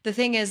the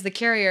thing is, the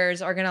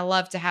carriers are going to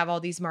love to have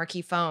all these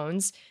marquee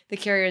phones. The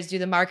carriers do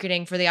the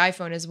marketing for the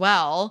iPhone as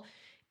well.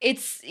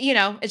 It's,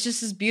 it's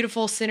just this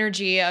beautiful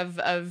synergy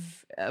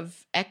of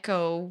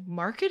echo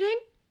marketing.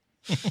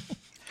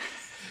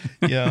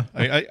 Yeah,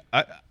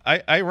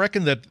 I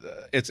reckon that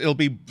it'll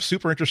be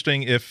super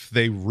interesting if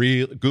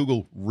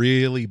Google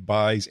really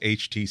buys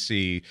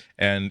HTC,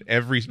 and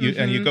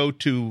you go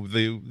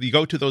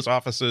to those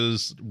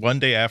offices one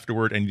day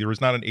afterward, and there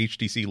is not an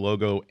HTC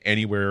logo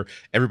anywhere.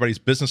 Everybody's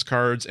business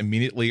cards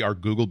immediately are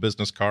Google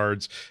business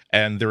cards,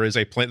 and there is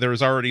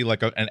already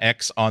like an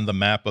X on the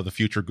map of the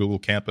future Google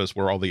campus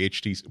where all the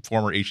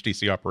former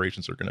HTC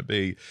operations are going to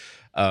be.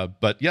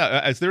 But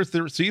yeah, as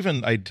there's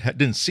even, I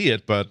didn't see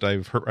it, but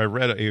I've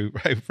read a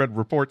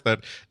report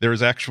that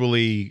there's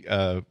actually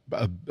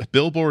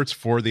billboards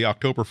for the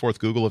October 4th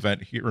Google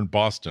event here in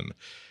Boston,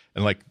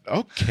 and like,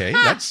 okay,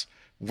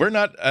 we're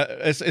not.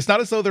 It's not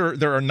as though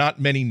there are not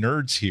many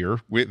nerds here.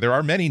 There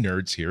are many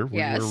nerds here.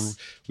 Yes.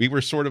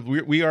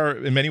 We are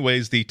in many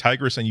ways the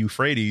Tigris and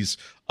Euphrates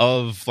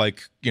of,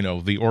 like,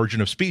 the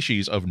origin of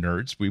species of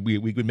nerds. We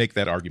would make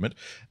that argument.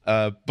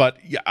 But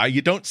yeah,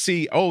 you don't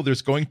see,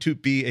 there's going to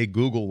be a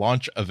Google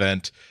launch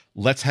event.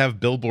 Let's have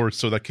billboards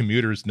so that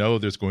commuters know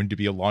there's going to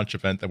be a launch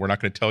event, and we're not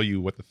going to tell you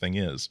what the thing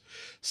is.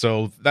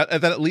 So that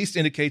at least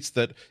indicates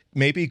that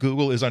maybe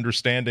Google is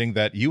understanding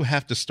that you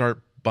have to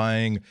start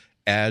buying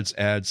ads.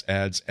 You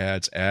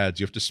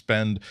have to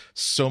spend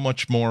so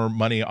much more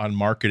money on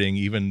marketing,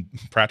 even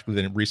practically,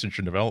 than research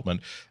and development.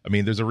 I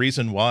mean, there's a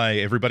reason why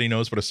everybody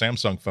knows what a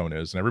Samsung phone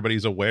is, and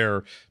everybody's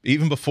aware,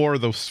 even before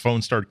those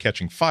phones started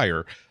catching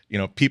fire,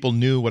 people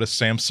knew what a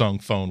Samsung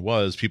phone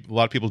was. A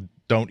lot of people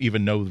don't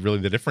even know really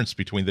the difference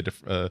between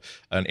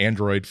an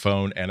Android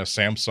phone and a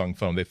Samsung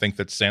phone. They think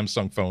that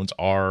Samsung phones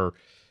are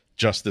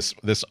just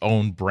this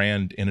own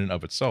brand in and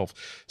of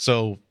itself.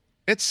 So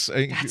that's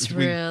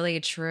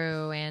really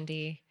true,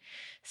 Andy.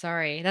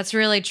 Sorry. That's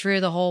really true.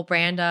 The whole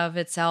brand of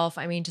itself.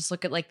 I mean, just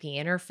look at like the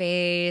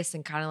interface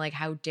and kind of like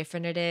how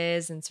different it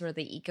is and sort of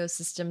the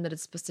ecosystem that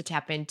it's supposed to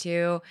tap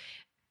into.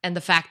 And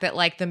the fact that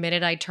like the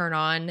minute I turn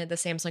on the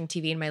Samsung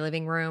TV in my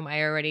living room,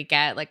 I already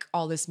get like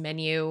all this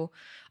menu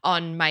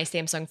on my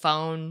Samsung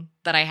phone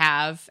that I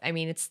have. I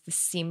mean, it's the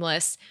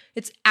seamless.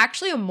 It's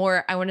actually a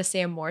more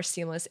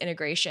seamless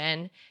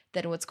integration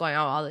than what's going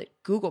on with all the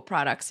Google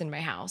products in my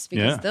house,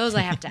 because those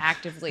I have to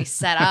actively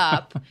set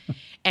up,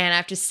 and I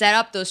have to set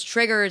up those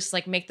triggers,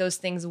 like make those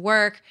things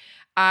work.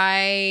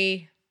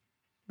 I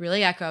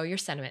really echo your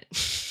sentiment.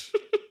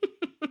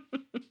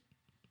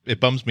 It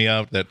bums me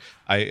out that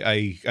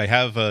I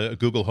have a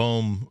Google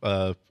Home.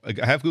 I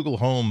have Google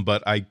Home,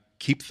 but I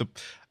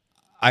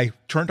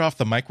turned off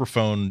the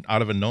microphone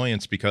out of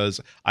annoyance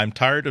because I'm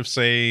tired of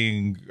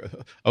saying,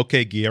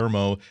 okay,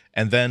 Guillermo,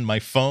 and then my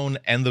phone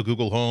and the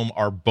Google Home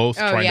are both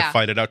trying to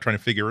fight it out, trying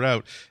to figure it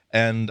out.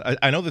 And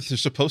I know that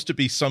there's supposed to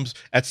be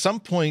at some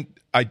point,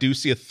 I do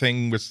see a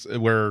thing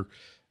where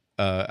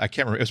I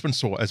can't remember. It's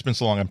been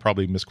so long. I'm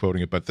probably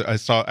misquoting it, but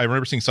I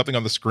remember seeing something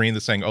on the screen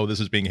that's saying, "Oh, this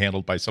is being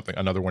handled by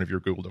another one of your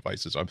Google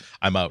devices."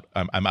 I'm out.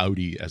 I'm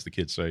outie, as the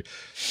kids say.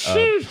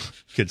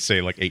 Kids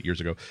say like 8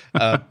 years ago.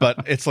 But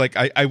it's like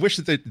I wish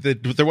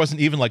that there wasn't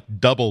even like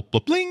double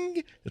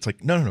bling. It's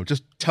like no.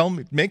 Just tell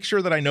me. Make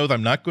sure that I know that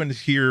I'm not going to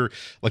hear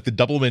like the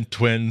Doublemint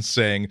twins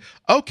saying,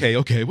 "Okay.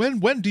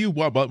 When do you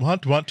want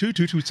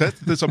to set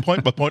this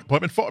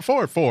appointment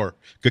for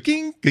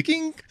cooking?"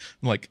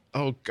 I'm like,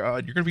 oh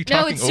God, you're going to be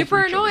talking. No, it's super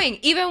annoying.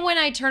 Even when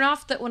I turn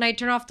off the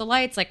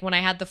lights, like when I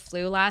had the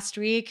flu last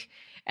week,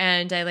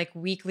 and I like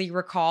weekly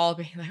recall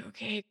being like,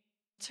 okay,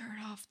 turn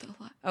off the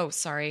light. Oh,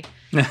 sorry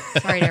to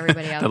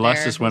everybody out there. The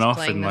lights just went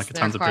off in like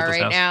tons of people's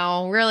right house.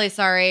 Now, really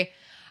sorry.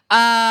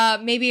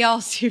 Maybe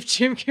I'll see if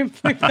Jim can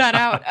bleep that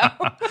out.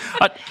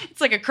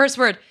 It's like a curse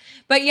word.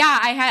 But yeah,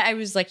 I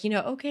was like,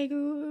 okay,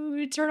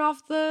 go turn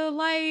off the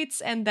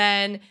lights, and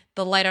then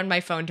the light on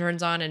my phone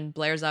turns on and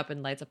blares up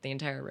and lights up the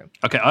entire room.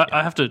 Okay,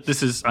 I have to.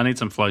 I need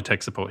some Flow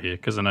tech support here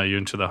because I know you're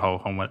into the whole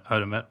home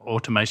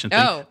automation thing.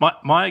 Oh,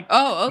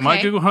 okay.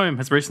 My Google Home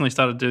has recently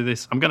started to do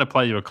this. I'm going to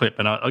play you a clip,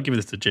 and I'll give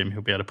this to Jim.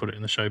 He'll be able to put it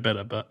in the show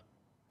better. But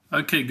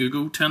okay,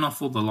 Google, turn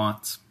off all the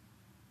lights.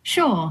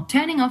 Sure,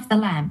 turning off the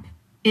lamp.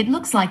 It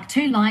looks like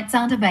 2 lights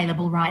aren't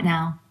available right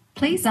now.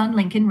 Please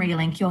unlink and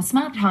relink your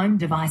smart home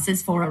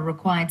devices for a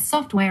required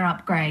software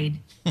upgrade.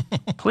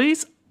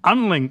 Please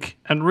unlink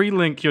and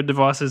relink your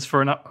devices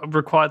for a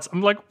required...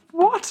 I'm like,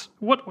 what?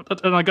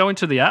 And I go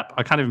into the app.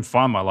 I can't even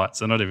find my lights.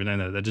 They're not even in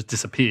there. They just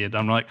disappeared.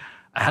 I'm like,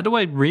 how do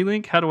I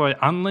relink? How do I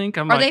unlink?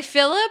 Are they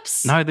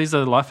Philips? No, these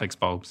are LifeX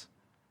bulbs.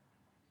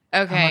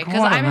 Okay,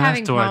 because I'm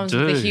having problems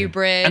with the Hue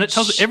Bridge. And it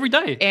tells it every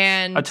day.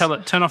 And I tell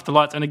it, turn off the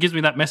lights, and it gives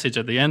me that message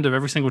at the end of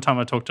every single time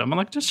I talk to them. I'm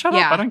like, just shut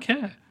up. I don't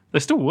care. They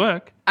still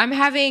work. I'm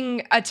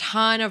having a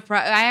ton of...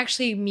 I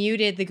actually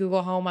muted the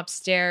Google Home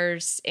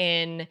upstairs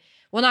in...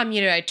 Well, not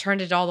muted. I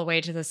turned it all the way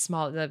to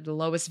the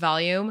lowest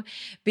volume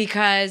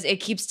because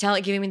it keeps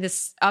giving me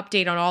this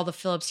update on all the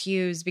Philips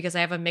Hues because I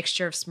have a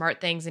mixture of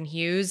SmartThings and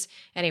Hues.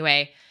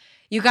 Anyway...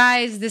 You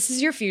guys, this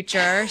is your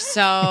future,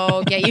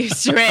 so get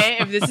used to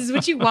it. If this is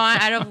what you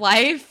want out of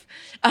life,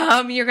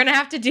 you're going to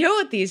have to deal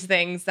with these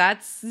things.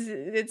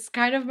 It's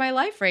kind of my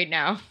life right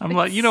now. I'm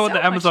like, you know what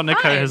the Amazon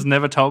Echo has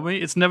never told me?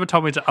 It's never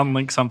told me to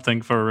unlink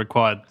something for a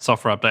required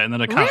software update, and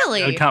then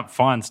I can't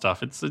find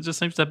stuff. It just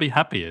seems to be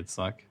happy. It's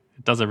like,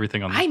 it does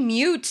everything on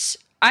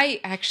I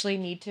actually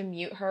need to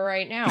mute her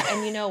right now.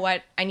 And you know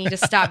what? I need to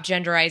stop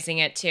genderizing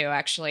it too,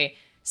 actually.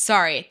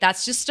 Sorry,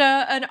 that's just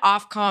an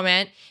off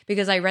comment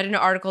because I read an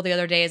article the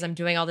other day as I'm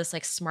doing all this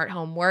like smart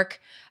home work.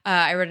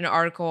 I read an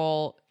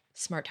article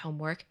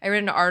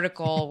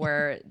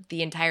where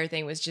the entire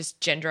thing was just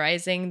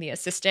genderizing the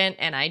assistant,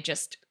 and it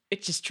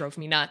just drove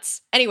me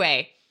nuts.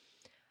 Anyway,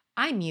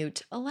 I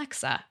mute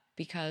Alexa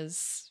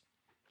because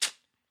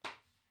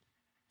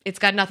it's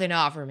got nothing to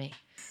offer me.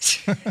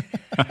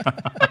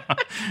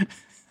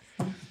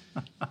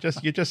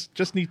 You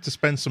just need to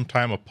spend some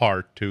time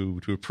apart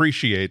to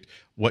appreciate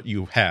what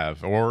you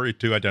have, or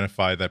to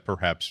identify that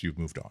perhaps you've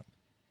moved on.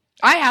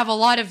 I have a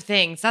lot of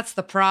things. That's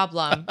the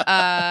problem.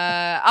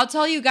 I'll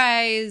tell you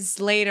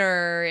guys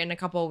later in a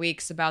couple of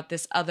weeks about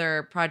this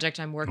other project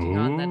I'm working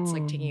on that's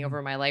like taking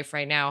over my life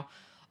right now.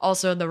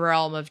 Also in the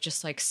realm of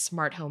just like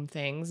smart home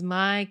things.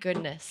 My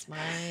goodness,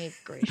 my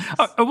gracious.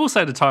 I will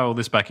say, to tie all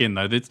this back in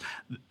though,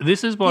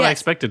 this is what I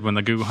expected when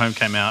the Google Home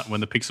came out, when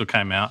the Pixel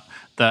came out,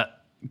 that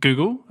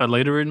Google, a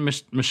leader in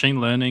machine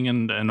learning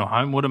and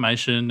home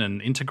automation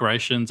and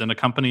integrations, and a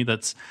company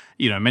that's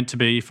meant to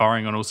be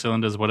firing on all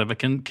cylinders, whatever,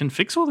 can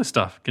fix all this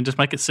stuff. Can just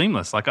make it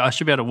seamless. Like, I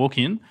should be able to walk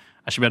in,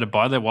 I should be able to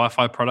buy their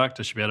Wi-Fi product,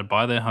 I should be able to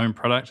buy their home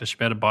product, I should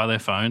be able to buy their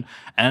phone,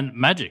 and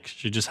magic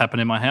should just happen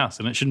in my house.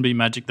 And it shouldn't be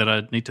magic that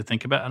I need to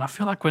think about. And I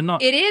feel like we're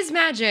not. It is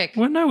magic.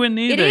 We're nowhere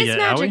near there yet, are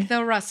we? It is magic,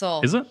 though,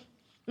 Russell. Is it?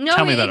 No,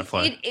 Tell me about it,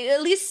 Flo.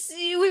 At least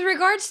with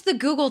regards to the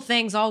Google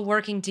things all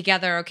working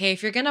together, okay?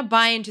 If you're going to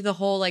buy into the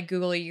whole like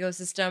Google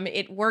ecosystem,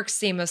 it works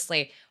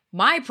seamlessly.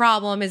 My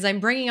problem is I'm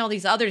bringing all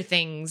these other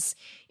things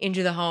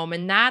into the home,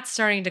 and that's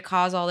starting to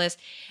cause all this.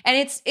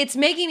 And it's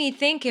making me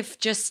think if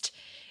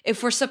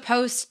we're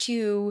supposed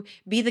to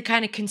be the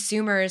kind of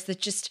consumers that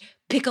just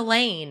pick a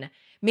lane.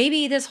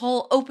 Maybe this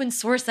whole open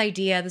source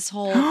idea, this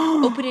whole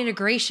open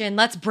integration,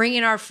 let's bring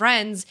in our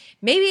friends,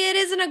 maybe it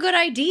isn't a good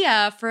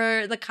idea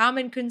for the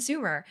common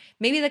consumer.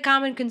 Maybe the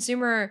common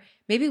consumer,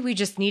 maybe we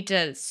just need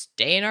to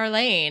stay in our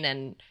lane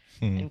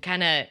and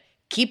kind of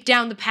keep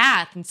down the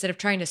path instead of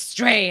trying to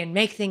stray and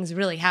make things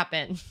really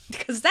happen.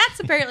 Because that's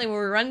apparently where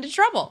we run into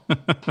trouble.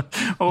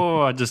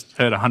 I just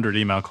heard 100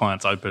 email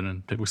clients open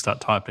and people start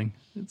typing.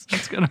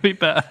 It's going to be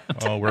bad.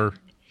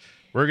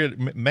 We're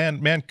good.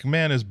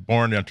 Man is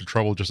born into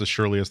trouble just as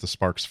surely as the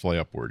sparks fly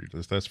upward.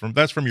 That's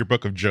from your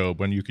book of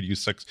Job, when you could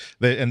use sex.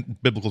 In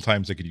biblical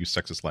times, they could use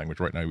sexist language.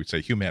 Right now, we'd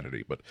say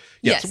humanity. But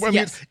yes.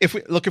 If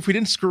we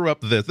didn't screw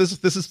up this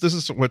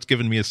is what's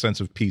given me a sense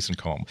of peace and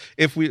calm.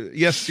 We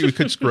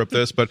could screw up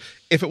this, but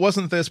if it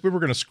wasn't this, we were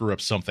going to screw up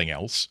something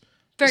else.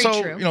 Very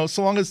true.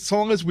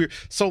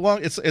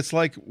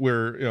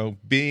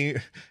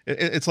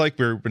 It's like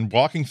we've been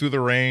walking through the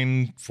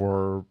rain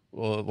for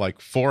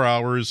like 4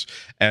 hours,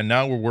 and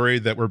now we're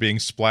worried that we're being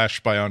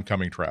splashed by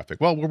oncoming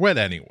traffic. Well, we're wet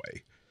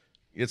anyway.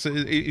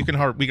 We can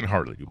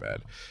hardly do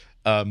bad.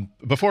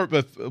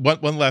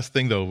 But one last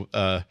thing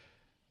though,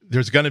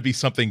 there's going to be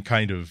something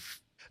kind of.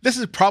 This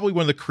is probably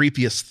one of the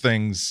creepiest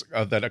things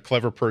that a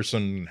clever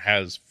person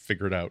has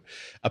figured out.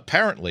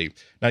 Apparently,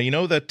 now you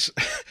know that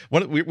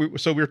we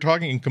were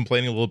talking and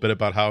complaining a little bit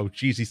about how,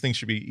 geez, these things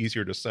should be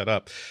easier to set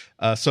up.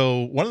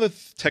 So one of the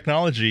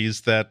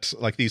technologies that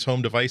like these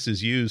home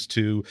devices use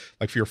to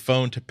like for your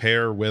phone to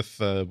pair with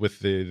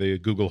the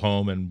Google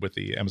Home and with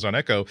the Amazon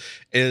Echo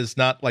is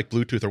not like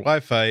Bluetooth or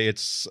Wi-Fi.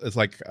 It's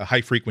like a high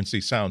frequency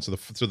sound. So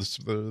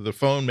the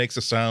phone makes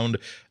a sound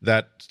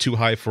that's too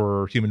high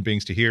for human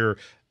beings to hear.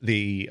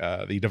 The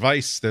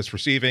device that's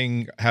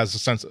receiving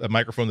has a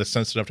microphone that's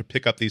sensitive enough to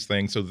pick up these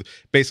things. So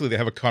basically, they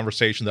have a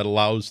conversation that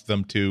allows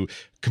them to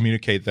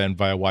communicate then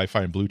via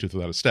Wi-Fi and Bluetooth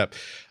without a step.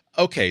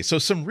 Okay, so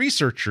some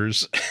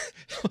researchers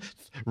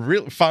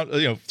read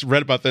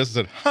about this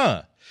and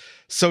said,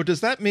 so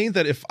does that mean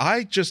that if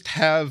I just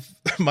have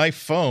my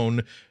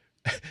phone,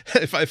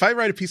 if I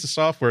write a piece of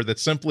software that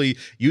simply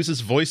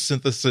uses voice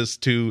synthesis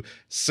to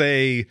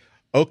say,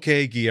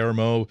 okay,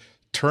 Guillermo,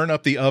 turn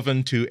up the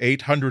oven to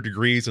 800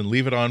 degrees and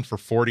leave it on for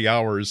 40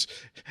 hours.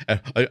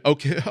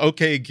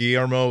 Okay,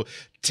 Guillermo,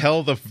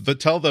 tell the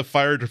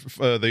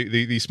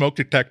smoke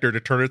detector to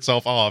turn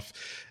itself off.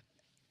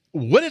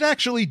 Would it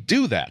actually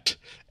do that?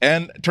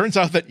 And it turns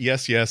out that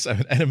yes,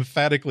 and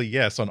emphatically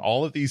yes, on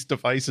all of these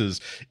devices,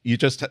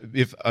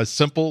 if a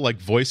simple like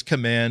voice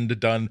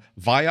command done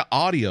via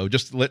audio,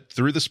 just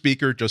through the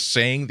speaker, just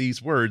saying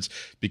these words,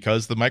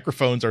 because the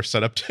microphones are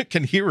set up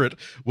can hear it,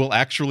 will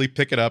actually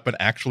pick it up and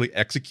actually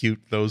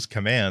execute those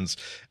commands.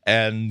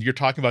 And you're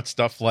talking about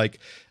stuff like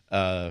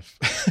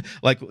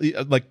like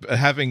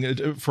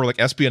having for like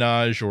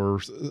espionage or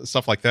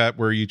stuff like that,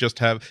 where you just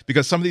have,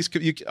 because some of these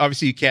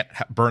obviously you can't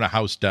burn a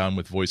house down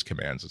with voice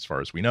commands as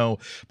far as we know,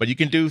 but you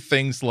can do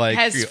things like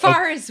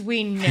as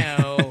we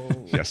know.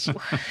 Yes,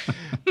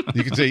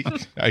 you can say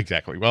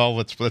exactly. Well,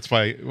 that's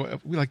why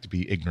we like to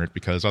be ignorant,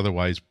 because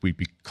otherwise we'd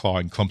be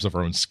clawing clumps of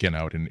our own skin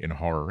out in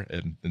horror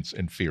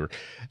and fear.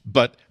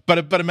 But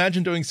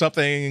imagine doing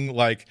something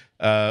like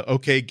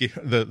okay,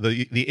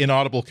 the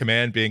inaudible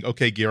command being,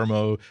 okay,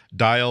 Guillermo,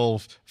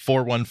 dial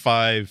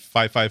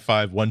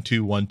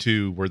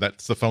 415-555-1212, where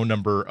that's the phone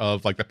number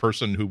of like the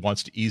person who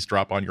wants to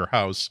eavesdrop on your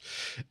house.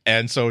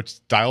 And so it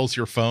dials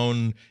your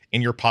phone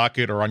in your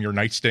pocket or on your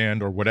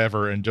nightstand or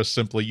whatever, and just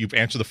simply you've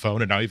answered the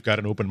phone, and now you've got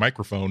an open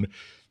microphone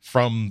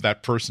from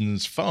that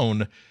person's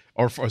phone,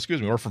 or from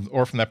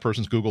that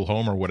person's Google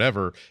Home or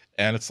whatever.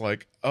 And it's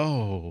like,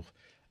 so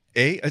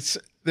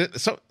this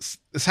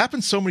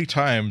happens so many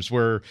times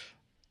where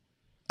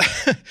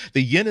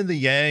the yin and the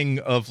yang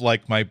of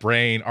like my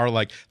brain are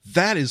like,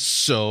 that is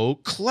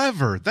so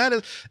clever.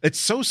 It's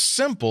so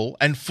simple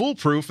and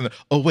foolproof. And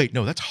oh wait,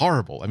 no, that's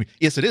horrible. I mean,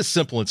 yes, it is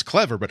simple and it's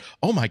clever, but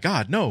oh my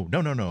God, no.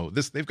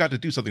 They've got to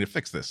do something to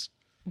fix this.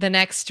 The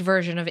next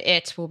version of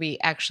it will be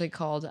actually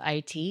called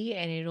IT,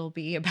 and it'll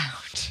be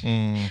about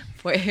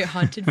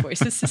haunted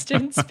voice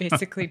assistants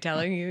basically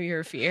telling you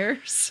your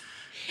fears.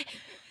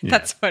 Yeah.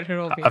 That's what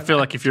it'll be. I feel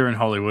like if you're in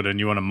Hollywood and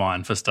you want to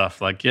mine for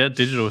stuff like,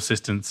 digital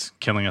assistants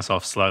killing us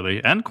off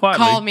slowly and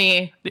quietly. Call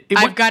me.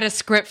 I've got a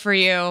script for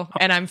you,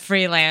 and I'm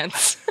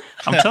freelance.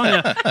 I'm telling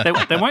you,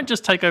 they won't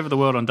just take over the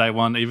world on day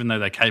one, even though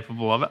they're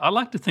capable of it. I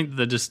like to think that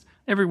they're just,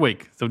 every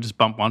week, they'll just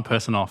bump one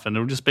person off, and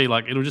it'll just be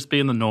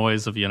in the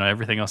noise of,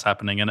 everything else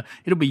happening. And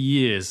it'll be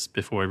years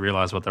before we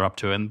realize what they're up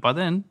to. And by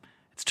then,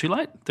 it's too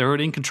late. They're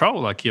already in control.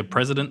 Like your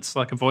president's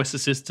like a voice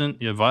assistant,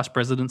 your vice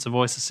president's a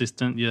voice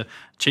assistant, your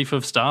chief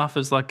of staff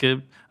is like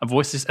a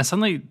voice assistant. And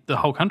suddenly the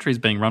whole country is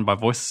being run by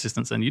voice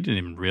assistants, and you didn't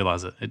even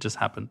realize it. It just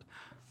happened.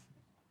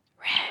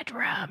 Red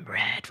rum.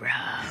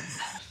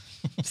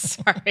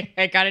 Sorry,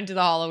 I got into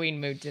the Halloween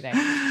mood today.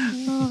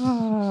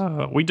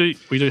 We do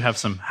have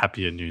some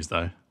happier news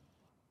though.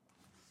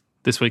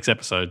 This week's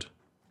episode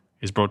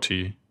is brought to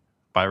you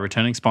by a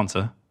returning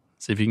sponsor.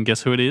 See if you can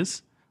guess who it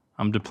is.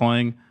 I'm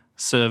deploying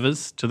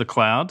servers to the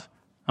cloud.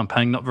 I'm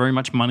paying not very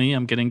much money.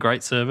 I'm getting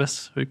great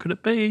service. Who could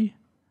it be?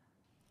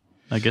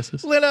 No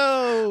guesses?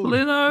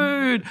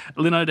 Linode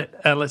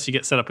lets you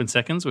get set up in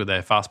seconds with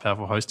their fast,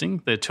 powerful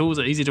hosting. Their tools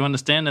are easy to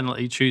understand and let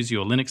you choose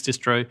your Linux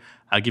distro,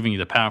 giving you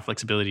the power and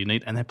flexibility you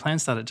need. And their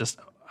plans start at just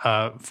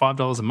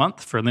 $5 a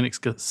month for a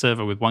Linux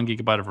server with 1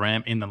 gigabyte of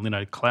RAM in the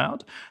Linode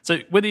cloud. So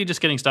whether you're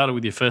just getting started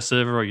with your first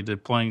server or you're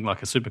deploying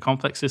like a super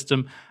complex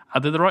system,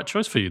 they're the right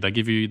choice for you. They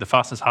give you the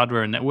fastest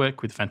hardware and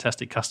network with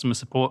fantastic customer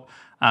support.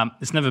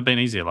 It's never been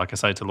easier, like I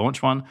say, to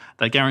launch one.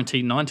 They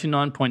guarantee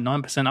 99.9%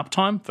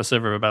 uptime for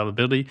server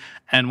availability.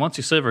 And once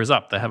your server is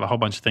up, they have a whole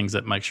bunch of things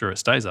that make sure it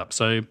stays up.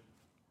 So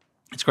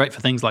it's great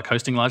for things like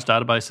hosting large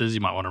databases.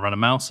 You might want to run a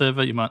mail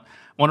server. You might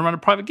want to run a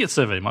private Git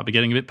server. You might be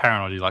getting a bit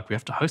paranoid. You're like, we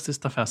have to host this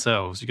stuff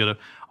ourselves. You've got to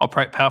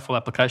operate powerful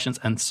applications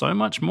and so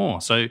much more.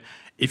 So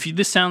if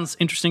this sounds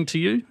interesting to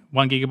you,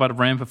 1 gigabyte of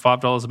RAM for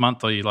 $5 a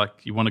month, or you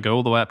want to go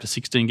all the way up to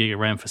 16 gig of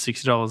RAM for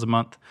 $60 a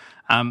month,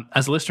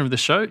 as a listener of the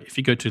show, if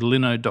you go to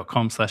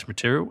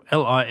linode.com/material,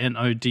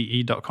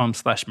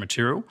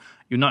 linode.com/material,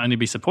 you'll not only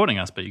be supporting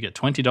us, but you get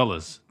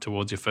 $20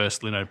 towards your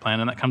first Linode plan,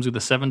 and that comes with a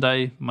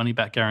 7-day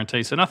money-back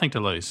guarantee, so nothing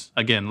to lose.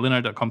 Again,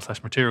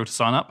 linode.com/material to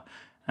sign up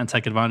and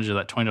take advantage of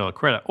that $20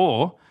 credit.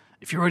 Or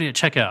if you're already at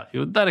checkout,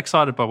 you're that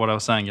excited by what I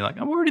was saying, you're like,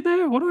 I'm already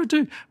there, what do I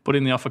do? Put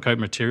in the offer code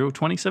material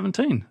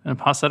 2017 and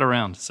pass that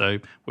around. So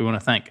we want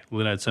to thank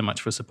Linode so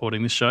much for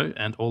supporting this show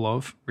and all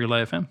of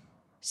Relay FM.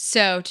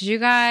 So did you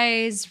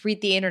guys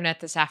read the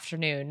internet this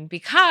afternoon?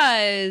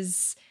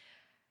 Because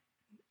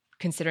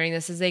considering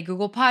this is a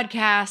Google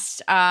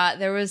podcast,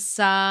 there was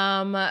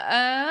some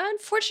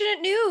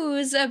unfortunate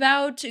news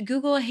about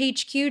Google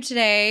HQ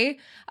today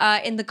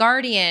in The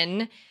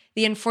Guardian.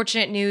 The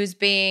unfortunate news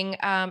being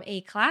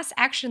a class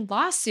action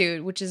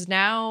lawsuit, which has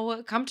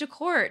now come to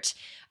court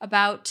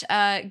about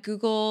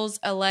Google's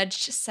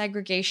alleged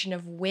segregation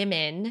of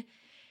women,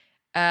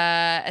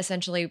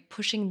 essentially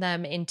pushing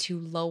them into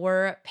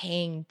lower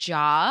paying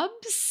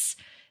jobs.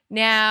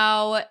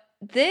 Now,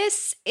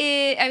 this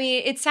is, I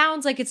mean, it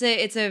sounds like it's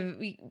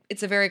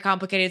a very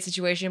complicated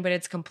situation, but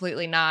it's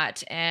completely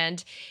not.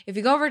 And if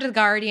you go over to The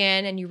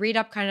Guardian and you read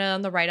up kind of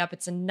on the write-up,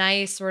 it's a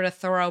nice sort of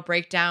thorough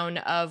breakdown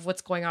of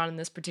what's going on in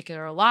this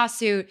particular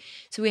lawsuit.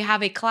 So we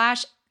have a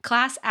class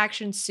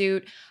action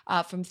suit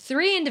from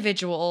 3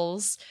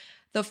 individuals.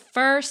 The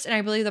first, and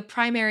I believe the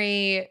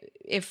primary,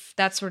 if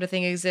that sort of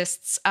thing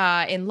exists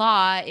in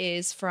law,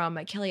 is from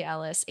Kelly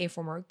Ellis, a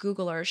former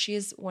Googler. She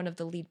is one of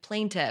the lead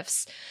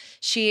plaintiffs.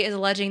 She is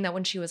alleging that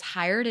when she was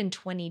hired in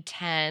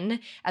 2010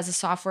 as a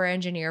software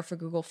engineer for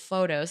Google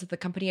Photos, that the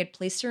company had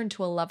placed her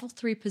into a level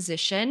 3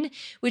 position,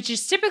 which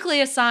is typically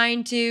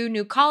assigned to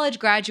new college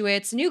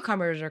graduates.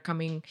 Newcomers are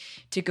coming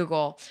to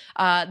Google.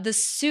 The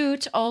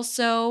suit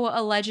also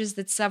alleges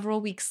that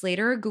several weeks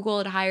later, Google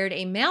had hired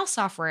a male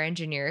software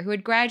engineer who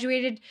had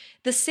graduated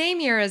the same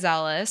year as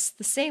Ellis,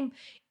 the same,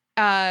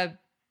 I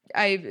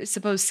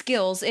suppose,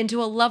 skills,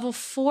 into a level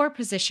 4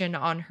 position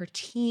on her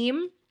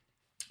team.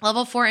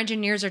 Level 4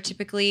 engineers are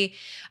typically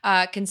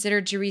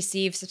considered to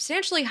receive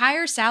substantially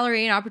higher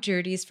salary and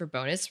opportunities for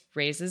bonus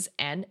raises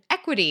and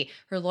equity,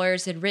 her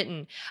lawyers had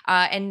written.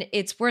 And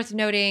it's worth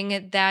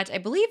noting that I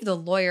believe the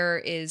lawyer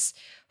is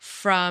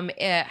from,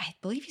 I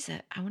believe he's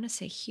I want to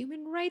say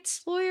human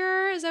rights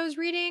lawyer, as I was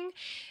reading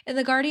in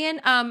The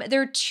Guardian.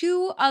 There are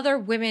 2 other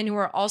women who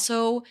are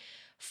also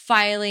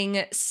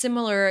filing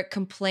similar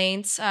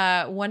complaints.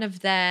 One of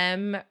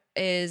them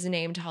is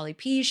named Holly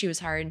P. She was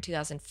hired in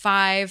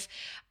 2005.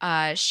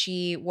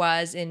 She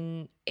was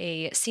in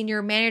a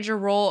senior manager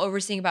role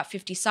overseeing about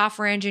 50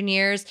 software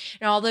engineers.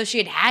 And although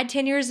she had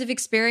 10 years of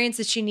experience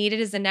that she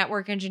needed as a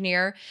network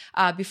engineer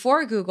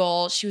before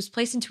Google, she was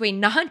placed into a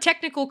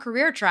non-technical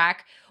career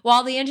track,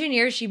 while the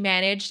engineers she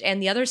managed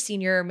and the other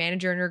senior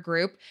manager in her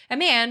group, a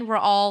man, were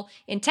all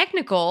in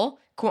technical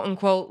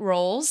quote-unquote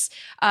roles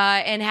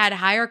and had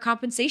higher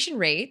compensation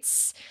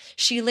rates.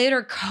 She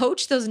later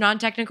coached those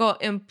non-technical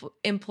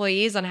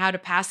employees on how to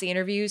pass the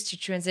interviews to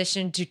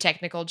transition to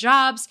technical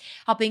jobs,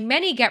 helping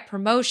many get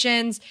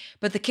promotions.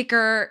 But the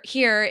kicker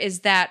here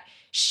is that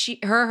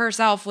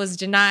herself was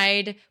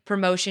denied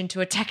promotion to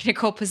a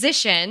technical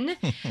position.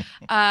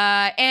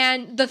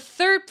 And the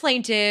third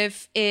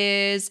plaintiff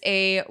is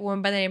a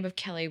woman by the name of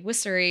Kelly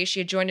Wissery. She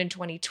had joined in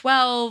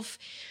 2012.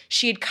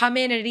 She had come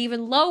in at an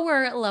even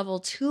lower level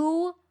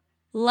 2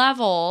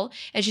 level.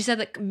 And she said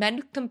that men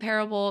with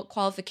comparable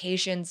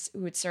qualifications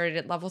who had started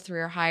at level 3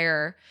 or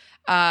higher,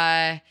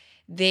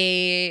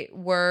 they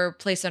were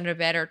placed on a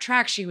better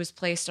track. She was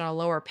placed on a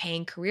lower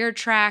paying career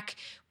track,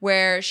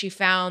 where she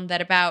found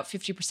that about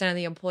 50% of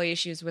the employees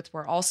she was with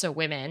were also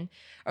women,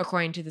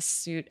 according to the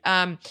suit.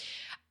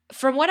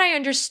 From what I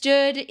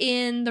understood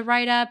in the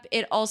write-up,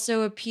 it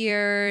also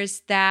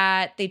appears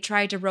that they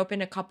tried to rope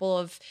in a couple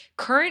of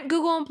current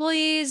Google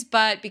employees,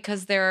 but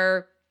because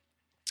their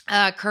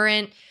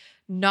current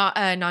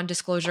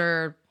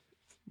non-disclosure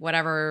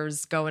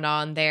whatever's going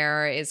on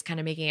there is kind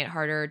of making it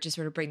harder to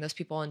sort of bring those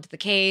people into the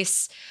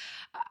case.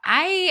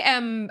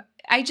 I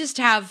just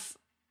have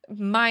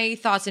my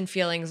thoughts and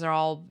feelings are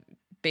all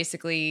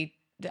basically,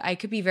 I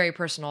could be very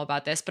personal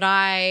about this, but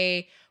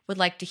I would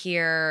like to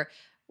hear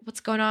what's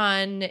going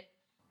on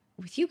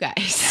with you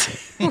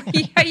guys.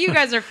 How you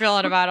guys are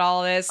feeling about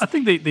all this. I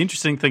think the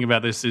interesting thing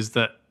about this is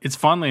that it's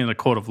finally in a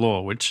court of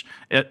law, which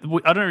I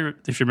don't know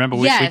if you remember,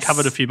 we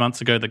covered a few months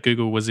ago that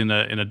Google was in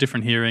a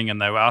different hearing and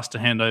they were asked to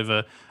hand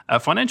over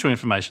financial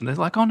information. They're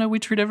like, oh no, we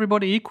treat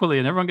everybody equally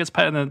and everyone gets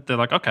paid. And then they're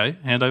like, okay,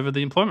 hand over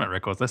the employment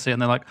records. Let's see.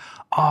 And they're like,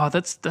 oh,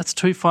 that's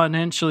too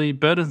financially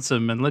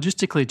burdensome and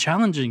logistically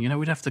challenging. You know,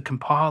 we'd have to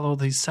compile all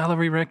these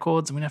salary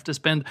records and we'd have to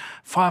spend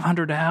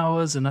 500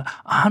 hours and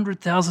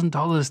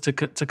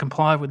 $100,000 to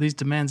comply with these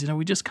demands. You know,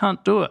 we just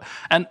can't do it.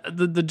 And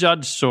the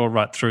judge saw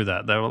right through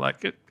that. They were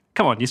like,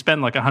 come on, you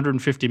spend like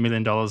 $150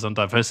 million on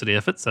diversity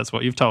efforts. That's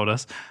what you've told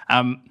us.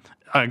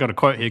 I got a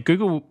quote here.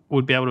 Google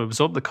would be able to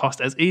absorb the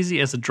cost as easy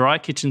as a dry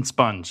kitchen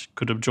sponge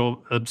could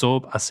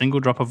absorb a single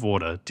drop of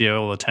water,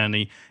 DOL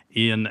attorney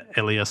Ian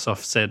Eliasov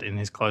said in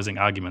his closing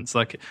arguments.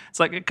 It's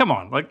like, come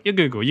on, like you're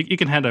Google, you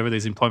can hand over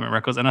these employment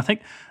records. And I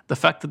think the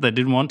fact that they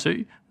didn't want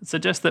to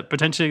suggests that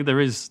potentially there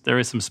is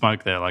some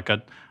smoke there. Like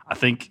I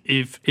think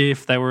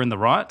if they were in the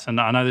right,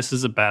 and I know this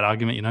is a bad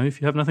argument, you know, if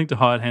you have nothing to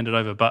hide, hand it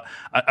over. But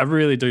I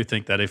really do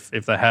think that if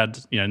they had,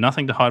 you know,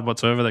 nothing to hide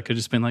whatsoever, they could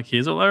just been like,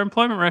 here's all our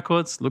employment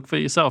records, look for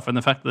yourself. And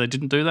the fact that they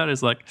didn't do that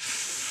is like,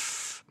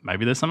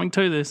 maybe there's something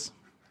to this.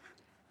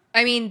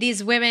 I mean,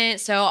 these women,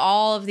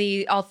 so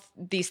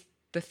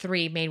the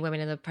 3 main women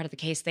in the part of the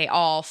case, they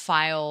all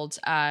filed,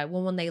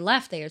 when they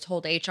left, they had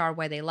told HR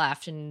why they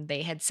left, and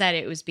they had said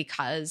it was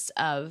because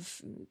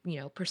of, you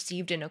know,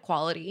 perceived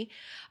inequality,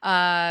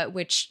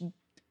 which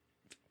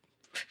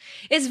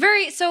is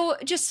so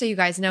just so you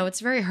guys know, it's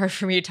very hard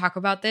for me to talk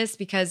about this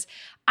because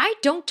I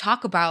don't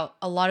talk about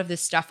a lot of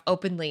this stuff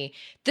openly.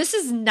 This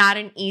is not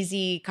an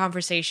easy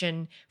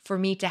conversation for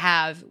me to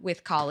have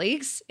with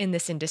colleagues in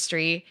this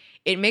industry.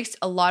 It makes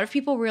a lot of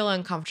people really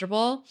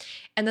uncomfortable.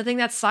 And the thing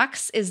that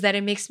sucks is that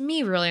it makes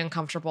me really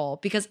uncomfortable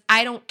because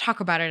I don't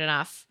talk about it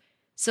enough.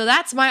 So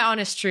that's my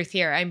honest truth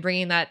here. I'm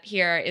bringing that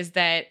here is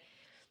that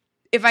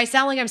if I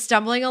sound like I'm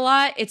stumbling a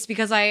lot, it's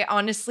because I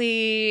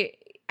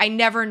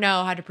never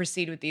know how to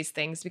proceed with these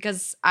things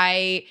because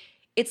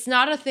it's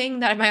not a thing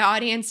that my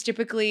audience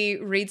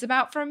typically reads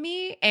about from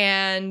me,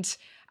 and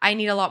I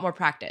need a lot more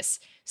practice.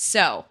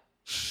 So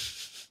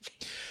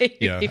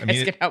yeah, you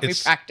guys can help me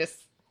practice.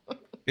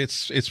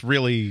 It's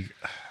really,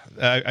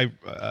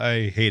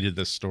 I hated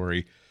this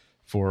story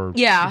for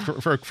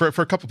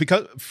a couple,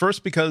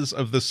 because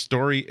of the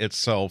story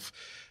itself,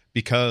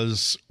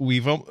 because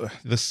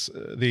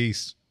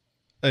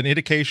an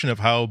indication of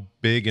how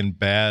big and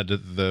bad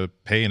the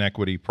pay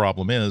inequity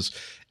problem is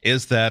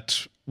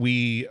that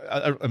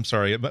I'm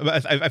sorry,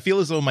 I feel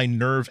as though my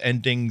nerve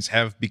endings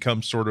have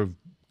become sort of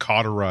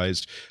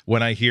cauterized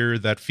when I hear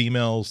that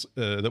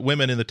that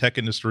women in the tech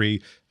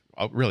industry,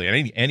 really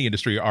any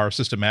industry, are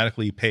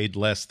systematically paid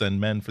less than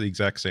men for the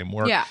exact same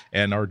work,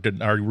 and are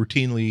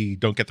routinely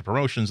don't get the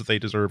promotions that they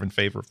deserve in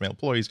favor of male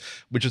employees.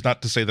 Which is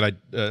not to say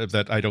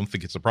that I don't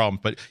think it's a problem,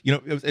 but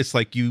it's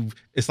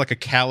like a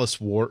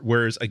callous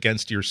wears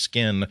against your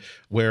skin,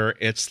 where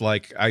it's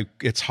like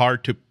it's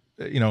hard to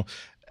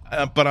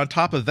but on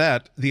top of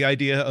that, the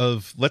idea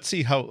of let's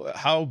see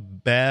how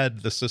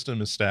bad the system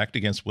is stacked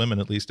against women,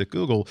 at least at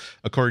Google,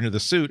 according to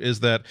the suit, is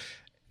that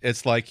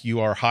it's like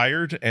you are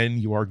hired and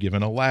you are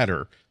given a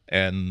ladder,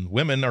 and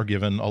women are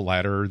given a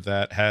ladder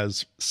that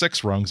has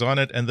 6 rungs on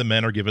it, and the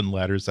men are given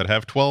ladders that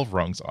have 12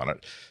 rungs on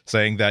it,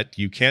 saying that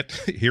you can't.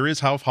 Here's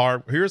how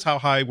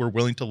high we're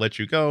willing to let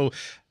you go,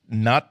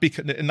 not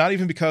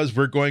even because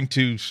we're going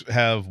to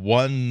have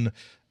one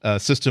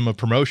system of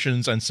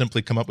promotions and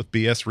simply come up with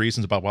BS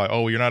reasons about why,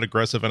 you're not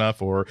aggressive enough,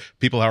 or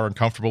people are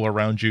uncomfortable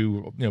around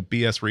you,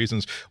 BS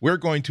reasons. We're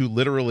going to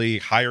literally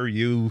hire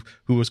you,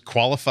 who is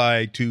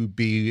qualified to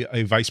be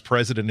a vice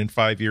president in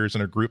 5 years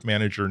and a group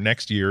manager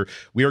next year.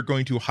 We are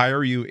going to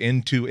hire you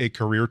into a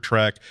career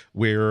track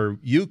where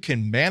you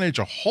can manage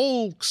a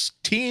whole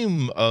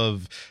team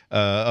of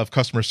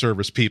customer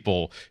service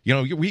people.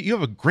 You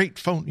have a great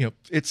phone.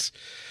 It's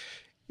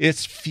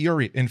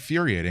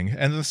infuriating.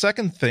 And the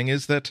second thing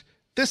is that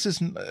this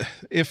is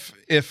if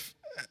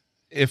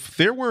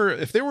there were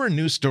a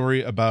news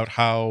story about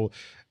how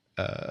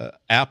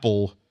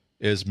Apple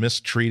is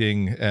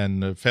mistreating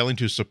and failing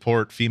to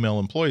support female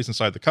employees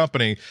inside the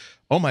company,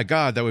 oh my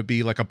God, that would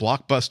be like a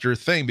blockbuster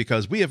thing,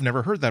 because we have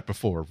never heard that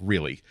before,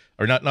 really,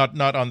 or not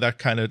on that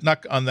kind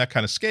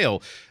of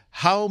scale.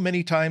 How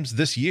many times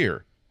this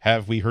year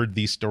have we heard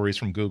these stories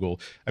from Google?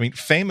 I mean,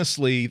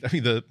 famously,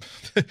 the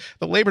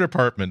Labor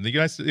Department,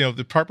 the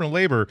Department of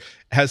Labor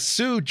has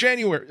sued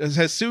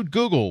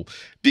Google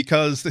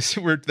because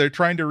they're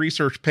trying to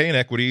research pay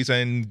inequities,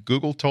 and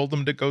Google told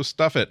them to go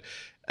stuff it.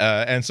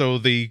 And so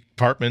the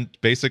department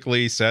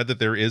basically said that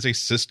there is a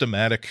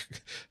systematic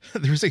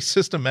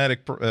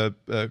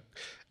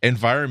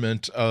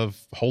environment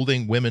of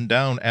holding women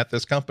down at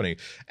this company.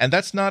 And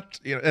that's not,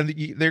 and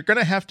they're going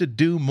to have to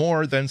do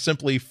more than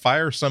simply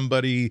fire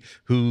somebody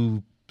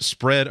who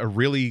spread a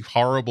really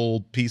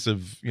horrible piece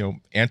of,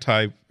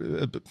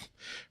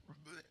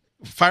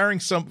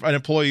 firing an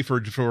employee for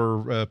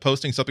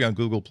posting something on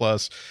Google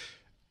Plus.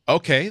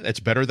 Okay,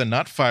 that's better than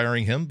not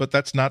firing him, but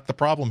that's not the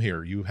problem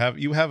here.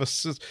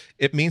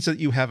 It means that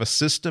you have a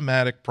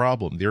systematic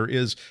problem. There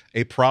is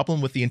a problem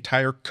with the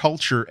entire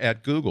culture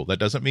at Google. That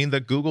doesn't mean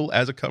that Google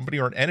as a company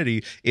or an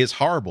entity is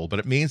horrible, but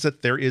it means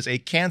that there is a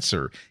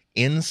cancer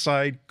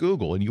inside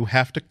Google, and you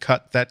have to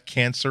cut that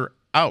cancer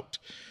out.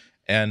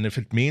 And if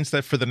it means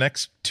that for the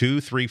next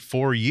 2, 3,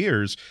 4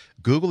 years,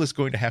 Google is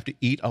going to have to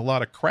eat a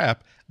lot of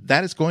crap,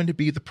 that is going to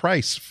be the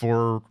price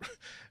for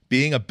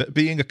being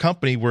a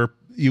company where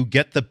you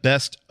get the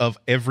best of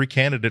every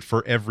candidate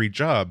for every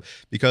job.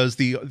 Because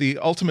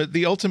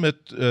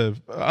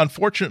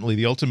unfortunately,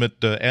 the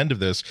ultimate end of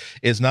this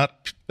is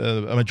not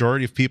a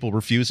majority of people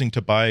refusing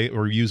to buy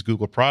or use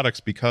Google products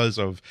because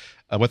of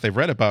what they've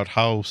read about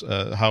how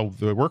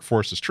the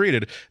workforce is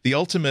treated. The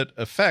ultimate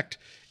effect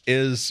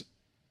is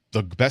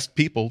the best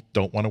people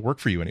don't want to work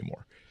for you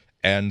anymore,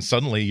 and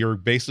suddenly you're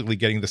basically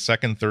getting the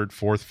second, third,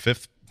 fourth,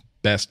 fifth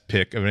best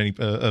pick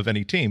of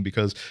any team,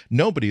 because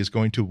nobody is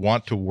going to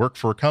want to work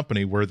for a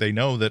company where they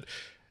know that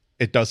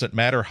it doesn't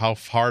matter how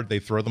hard they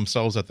throw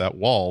themselves at that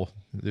wall,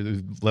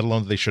 let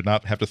alone they should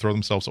not have to throw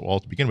themselves at the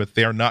wall to begin with.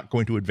 They are not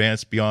going to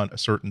advance beyond a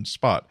certain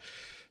spot.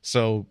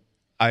 So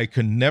I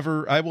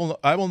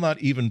will not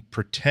even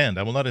pretend.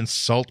 I will not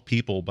insult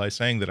people by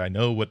saying that I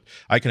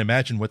can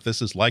imagine what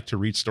this is like to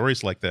read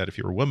stories like that if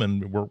you're a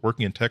woman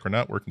working in tech or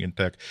not working in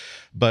tech.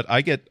 But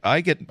I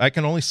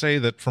can only say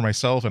that for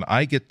myself, and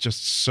I get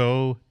just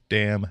so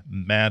damn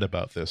mad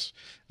about this.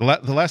 The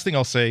last thing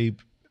I'll say,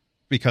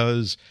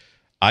 because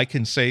I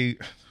can say,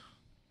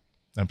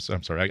 I'm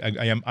sorry,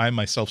 I'm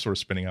myself sort of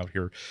spinning out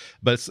here,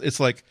 but it's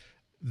like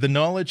the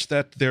knowledge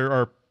that there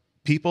are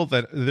people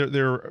that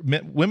there are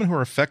women who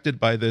are affected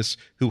by this,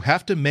 who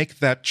have to make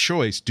that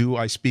choice. Do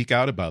I speak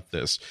out about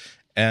this?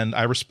 And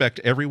I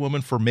respect every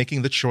woman for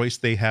making the choice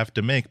they have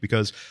to make,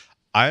 because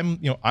I'm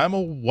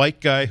a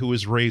white guy who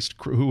was raised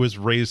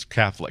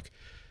Catholic.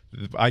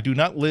 I do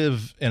not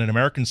live in an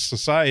American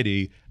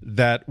society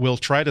that will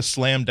try to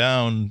slam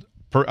down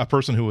a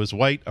person who is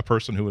white, a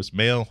person who is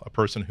male, a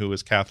person who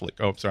is Catholic.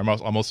 Oh, sorry, I'm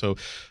also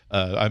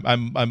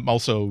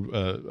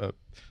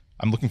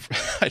I'm looking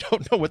for. I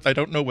don't know what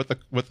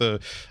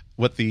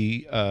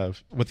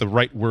the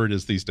right word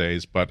is these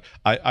days, but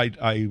I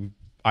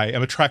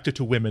am attracted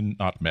to women,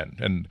 not men,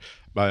 and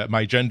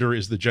my gender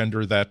is the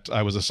gender that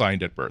I was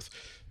assigned at birth.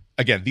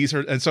 Again,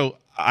 and so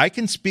I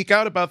can speak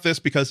out about this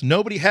because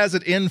nobody has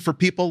it in for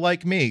people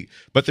like me.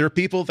 But there are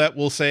people that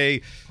will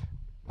say,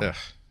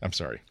 "I'm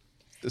sorry."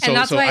 And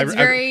that's why it's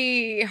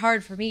very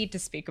hard for me to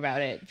speak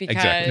about it. Because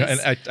exactly,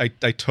 and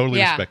I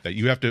totally respect that.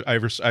 You have to.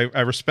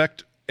 I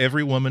respect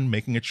every woman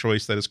making a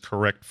choice that is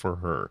correct for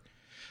her.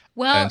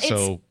 Well,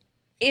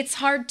 it's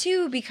hard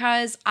too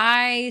because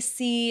I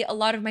see a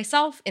lot of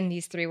myself in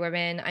these three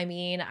women. I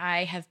mean,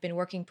 I have been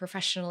working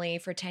professionally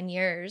for 10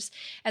 years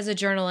as a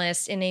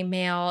journalist in a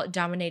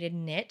male-dominated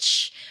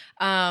niche.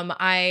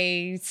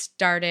 I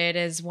started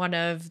as one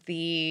of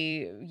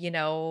the,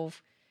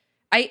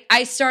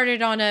 I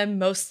started on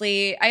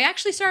I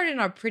actually started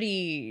on a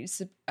pretty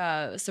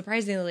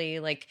surprisingly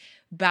like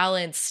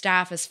balanced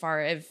staff as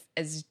far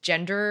as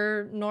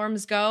gender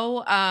norms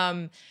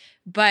go.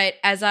 But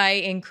as I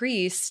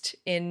increased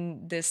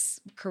in this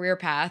career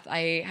path,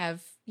 I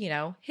have,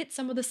 hit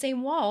some of the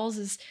same walls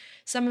as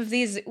some of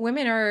these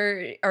women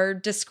are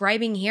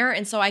describing here.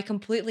 And so I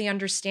completely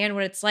understand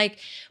what it's like.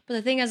 But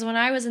the thing is, when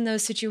I was in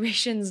those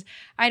situations,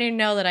 I didn't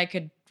know that I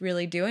could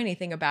really do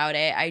anything about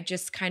it. I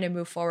just kind of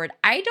move forward.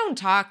 I'm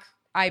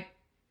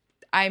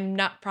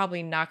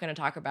probably not going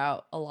to talk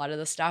about a lot of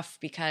the stuff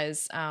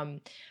because I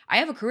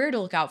have a career to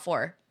look out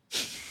for.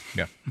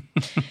 Yeah.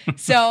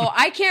 So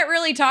I can't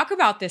really talk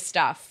about this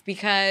stuff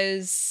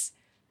because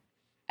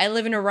I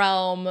live in a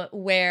realm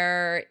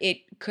where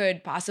it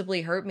could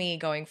possibly hurt me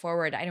going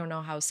forward. I don't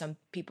know how some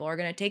people are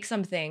going to take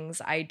some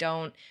things. I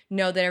don't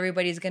know that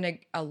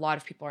a lot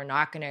of people are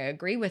not going to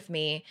agree with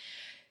me.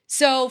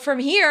 So from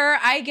here,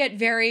 I get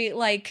very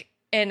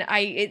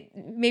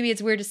maybe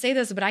it's weird to say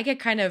this, but I get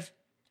kind of,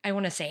 I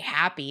want to say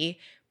happy,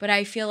 but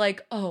I feel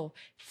like, oh,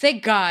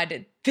 thank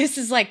God, this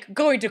is like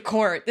going to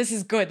court. This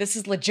is good. This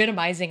is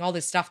legitimizing all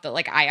this stuff that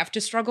like I have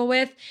to struggle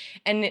with.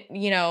 And,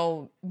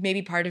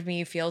 maybe part of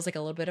me feels like a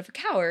little bit of a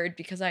coward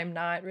because I'm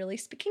not really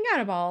speaking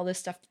out about all this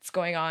stuff that's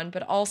going on.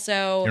 But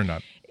also, you're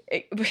not.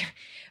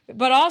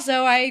 But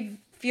also, I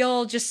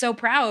feel just so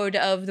proud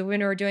of the women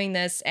who are doing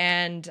this.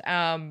 And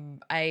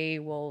I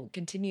will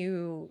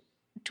continue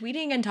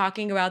tweeting and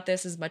talking about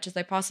this as much as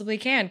I possibly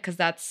can because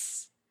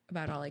that's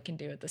about all I can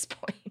do at this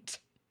point.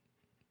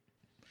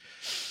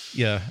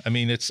 Yeah, I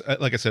mean, it's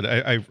like I said,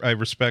 I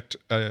respect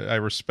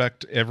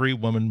every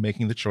woman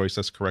making the choice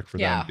that's correct for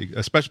them,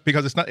 especially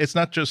because it's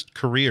not just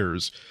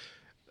careers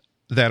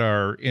that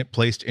are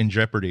placed in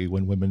jeopardy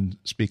when women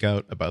speak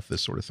out about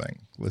this sort of thing.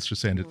 Let's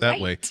just end it that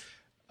way.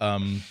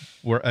 I'm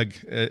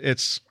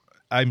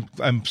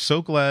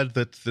so glad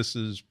that this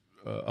is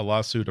a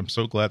lawsuit. I'm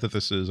so glad that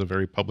this is a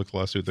very public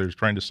lawsuit. They're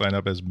trying to sign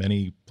up as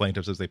many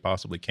plaintiffs as they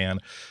possibly can.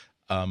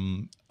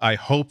 I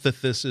hope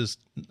that this is,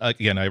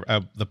 again,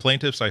 the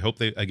plaintiffs, I hope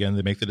they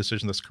make the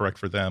decision that's correct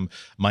for them.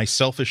 My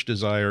selfish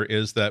desire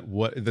is that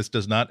this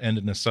does not end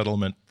in a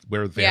settlement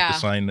where they have to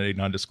sign a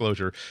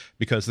non-disclosure,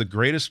 because the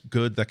greatest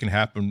good that can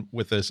happen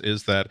with this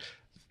is that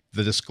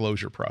the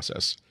disclosure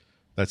process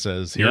that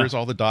says, here's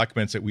all the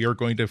documents that we are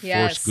going to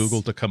force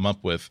Google to come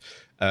up with.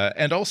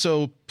 And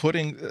also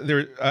putting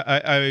there,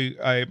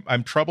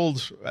 I'm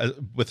troubled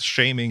with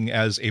shaming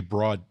as a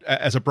broad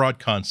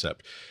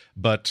concept.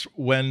 But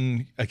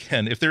when,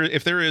 again, if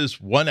there is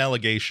one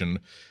allegation,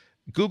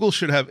 Google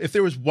should have, if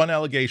there was one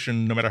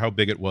allegation, no matter how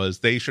big it was,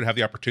 they should have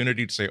the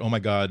opportunity to say, oh my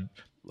God,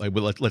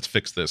 let's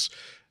fix this.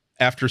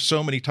 After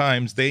so many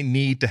times, they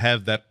need to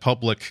have that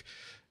public,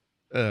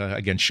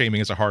 again,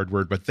 shaming is a hard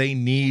word, but they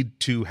need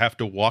to have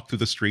to walk through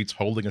the streets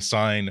holding a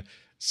sign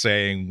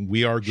saying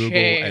we are Google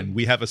and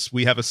we have a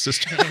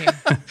system.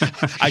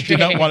 I did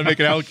not want to make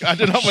a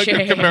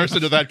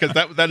comparison to that because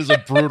that is a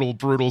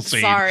brutal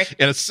scene. Sorry,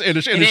 in a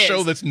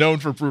show that's known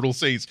for brutal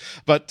scenes.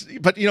 But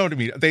you know what I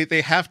mean.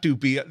 They have to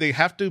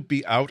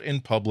be out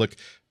in public,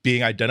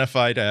 being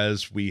identified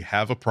as, we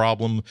have a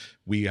problem.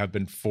 We have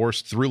been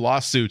forced through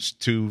lawsuits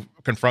to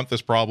confront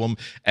this problem,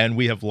 and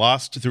we have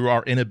lost through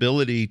our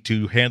inability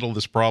to handle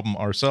this problem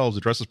ourselves,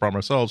 address this problem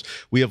ourselves.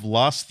 We have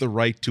lost the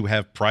right to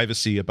have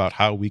privacy about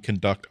how we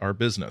conduct our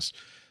business.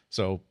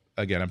 So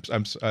again,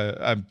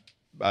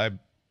 I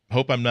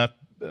hope I'm not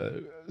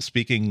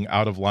speaking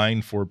out of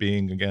line for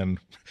being, again,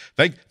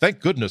 thank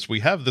goodness we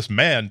have this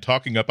man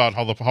talking about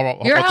how you're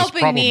what helping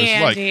this problem me, is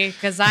Andy, like.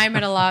 because I'm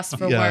at a loss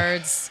for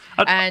words.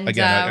 And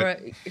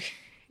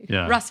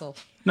Russell.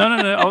 No.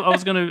 I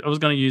was going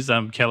to use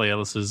Kelly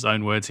Ellis's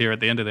own words here at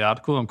the end of the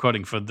article. I'm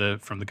quoting from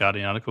the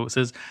Guardian article. It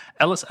says,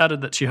 Ellis added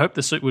that she hoped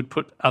the suit would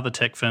put other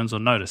tech firms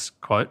on notice.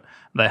 Quote,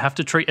 "They have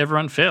to treat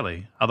everyone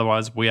fairly,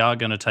 otherwise we are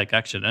going to take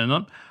action."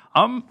 And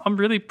I'm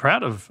really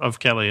proud of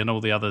Kelly and all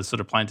the other sort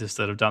of plaintiffs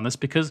that have done this,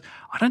 because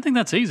I don't think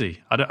that's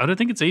easy. I don't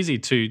think it's easy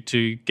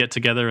to get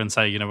together and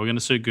say, we're going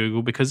to sue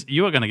Google, because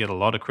you are going to get a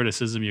lot of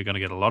criticism. You're going to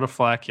get a lot of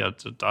flack.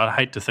 I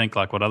hate to think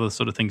like what other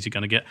sort of things you're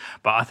going to get,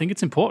 but I think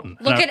it's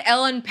important. Look at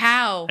Ellen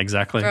Pao.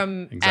 Exactly.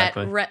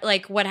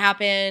 Like what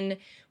happened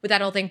with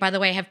that whole thing. By the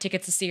way, I have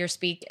tickets to see her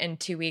speak in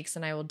 2 weeks,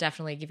 and I will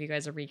definitely give you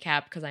guys a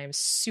recap because I am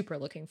super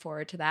looking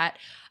forward to that.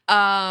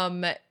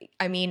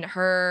 I mean,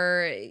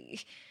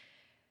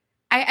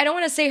 I don't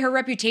want to say her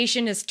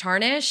reputation is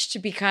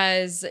tarnished,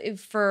 because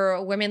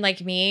for women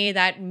like me,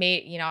 that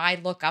made, I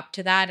look up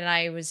to that, and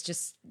I was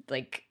just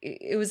like,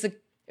 it was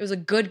a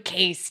good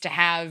case to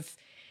have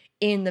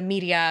in the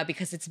media,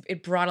 because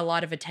it brought a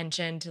lot of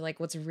attention to like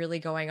what's really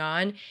going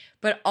on,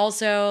 but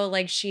also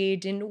like she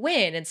didn't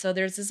win. And so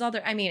there's this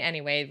other,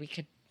 anyway, we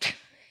could,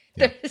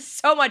 there's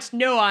so much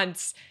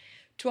nuance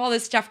to all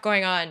this stuff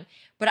going on,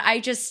 but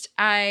I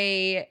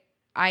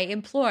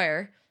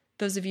implore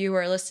those of you who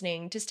are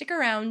listening to stick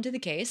around to the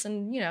case,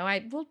 and,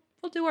 we'll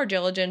do our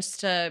diligence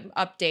to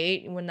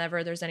update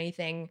whenever there's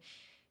anything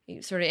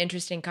sort of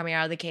interesting coming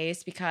out of the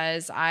case,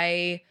 because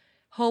I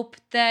hope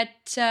that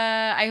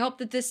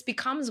this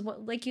becomes,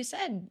 like you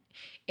said,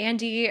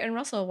 Andy and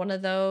Russell, one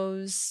of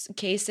those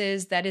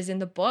cases that is in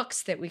the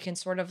books that we can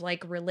sort of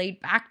like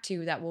relate back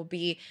to, that will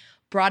be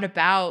brought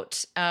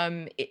about,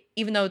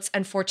 even though it's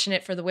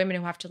unfortunate for the women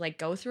who have to like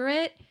go through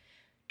it,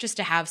 just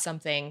to have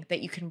something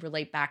that you can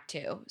relate back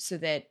to, so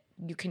that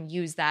you can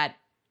use that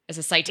as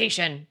a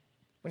citation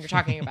when you're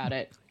talking about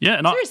it. Yeah,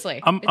 and seriously,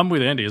 I'm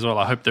with Andy as well.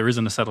 I hope there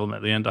isn't a settlement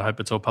at the end. I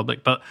hope it's all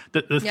public. But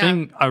the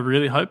thing I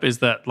really hope is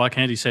that, like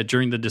Andy said,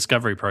 during the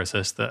discovery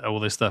process, that all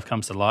this stuff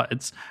comes to light.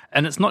 It's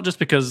not just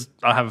because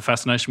I have a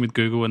fascination with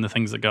Google and the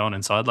things that go on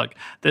inside. Like,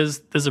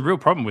 there's a real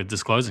problem with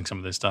disclosing some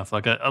of this stuff.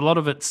 Like a lot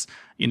of it's,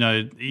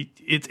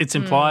 it's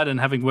implied, and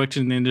having worked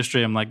in the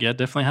industry, I'm like, yeah, it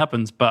definitely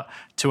happens. But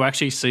to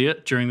actually see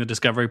it during the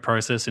discovery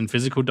process in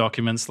physical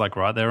documents, like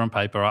right there on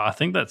paper, I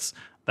think that's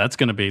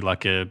going to be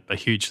like a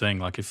huge thing,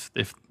 like if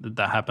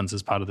that happens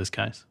as part of this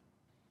case.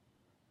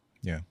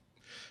 Yeah.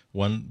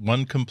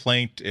 One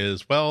complaint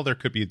is, there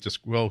could be just,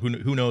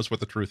 who knows what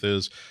the truth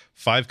is.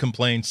 5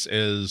 complaints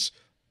is,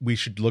 we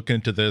should look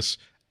into this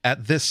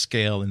at this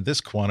scale, in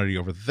this quantity,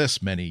 over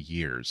this many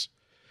years.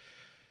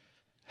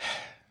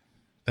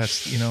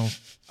 That's,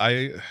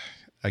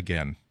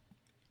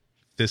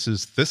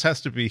 this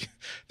has to be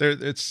there.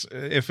 It's,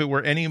 if it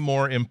were any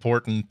more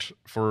important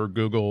for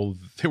Google,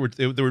 there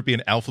would be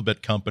an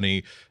alphabet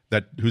company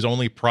whose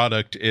only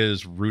product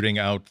is rooting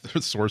out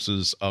the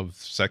sources of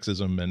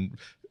sexism and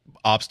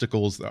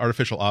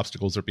artificial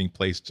obstacles that are being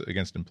placed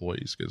against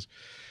employees. Because,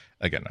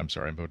 again, I'm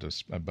sorry, I'm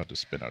about to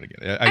spin out again.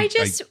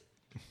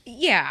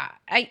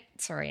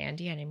 Sorry,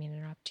 Andy, I didn't mean to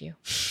interrupt you.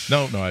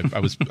 No,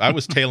 I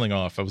was tailing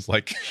off. I was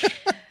like.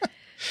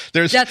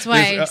 Sorry.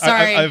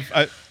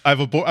 I've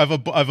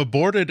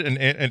aborted an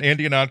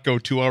Andy Ihnatko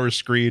 2-hour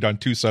screed on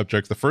 2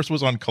 subjects. The first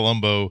was on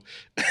Columbo,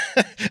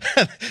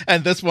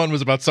 and this one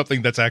was about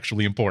something that's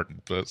actually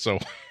important.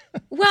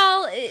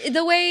 Well,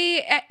 the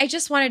way I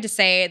just wanted to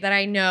say that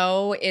I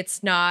know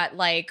it's not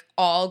like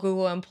all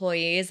Google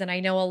employees, and I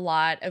know a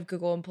lot of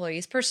Google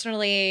employees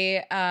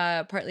personally,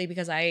 partly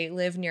because I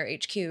live near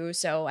HQ,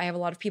 so I have a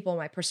lot of people in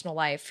my personal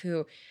life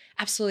who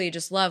absolutely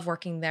just love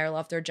working there,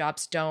 love their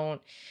jobs,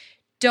 don't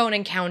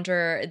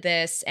encounter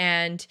this.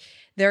 And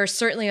there are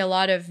certainly a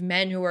lot of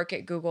men who work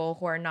at Google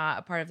who are not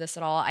a part of this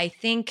at all. I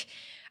think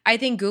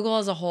Google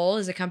as a whole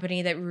is a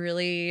company that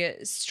really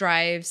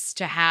strives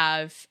to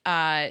have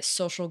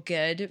social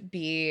good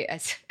be,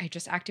 as I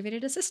just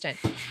activated assistant,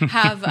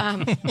 have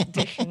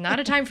not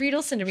a time for you to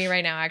listen to me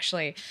right now,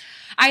 actually.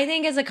 I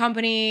think as a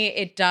company,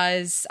 it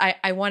does,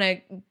 I want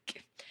to,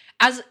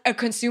 as a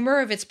consumer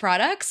of its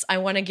products, I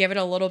want to give it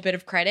a little bit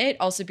of credit.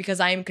 Also, because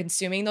I am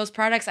consuming those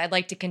products, I'd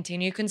like to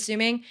continue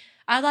consuming.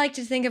 I like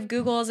to think of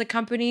Google as a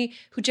company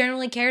who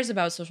generally cares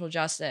about social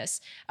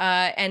justice.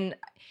 And,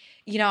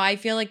 I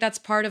feel like that's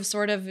part of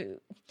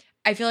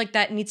I feel like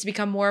that needs to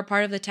become more a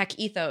part of the tech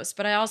ethos.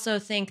 But I also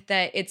think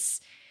that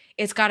it's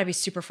got to be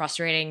super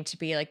frustrating to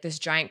be like this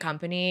giant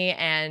company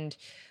and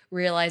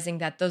realizing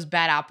that those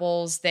bad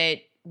apples that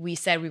we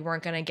said we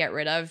weren't going to get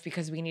rid of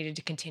because we needed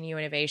to continue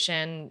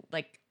innovation,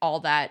 like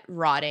all that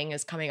rotting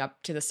is coming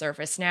up to the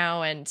surface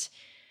now. And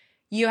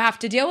you have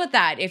to deal with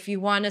that if you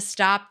want to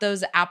stop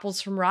those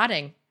apples from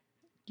rotting.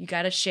 You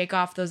got to shake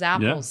off those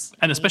apples. Yeah.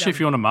 And especially if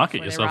you want to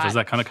market yourself as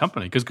that kind of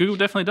company, because Google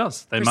definitely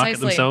does. They market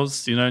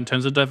themselves, in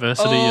terms of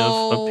diversity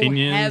of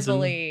opinions.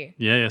 Heavily.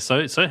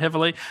 So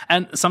heavily.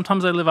 And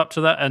sometimes they live up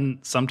to that and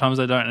sometimes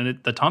they don't.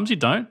 And the times you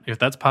don't, if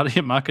that's part of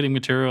your marketing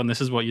material and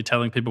this is what you're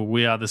telling people,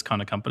 we are this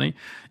kind of company,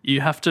 you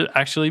have to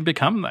actually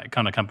become that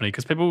kind of company,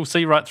 because people will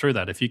see right through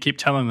that. If you keep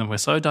telling them we're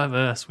so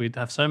diverse, we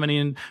have so many,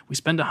 and we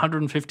spend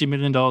 $150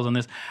 million on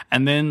this,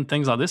 and then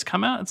things like this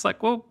come out, it's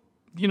like, well,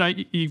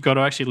 you've got to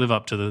actually live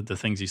up to the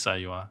things you say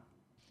you are.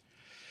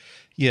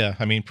 Yeah,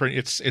 I mean,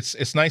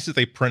 it's nice that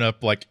they print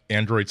up like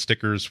Android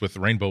stickers with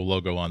the rainbow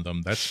logo on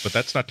them.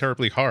 That's not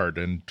terribly hard,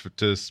 and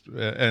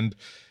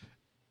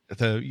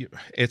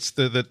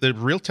the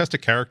real test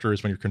of character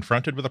is when you're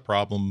confronted with a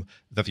problem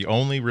that the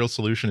only real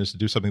solution is to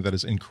do something that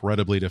is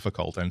incredibly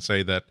difficult and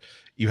say that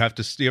you have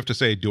to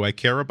say, do I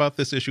care about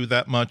this issue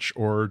that much,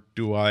 or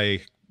do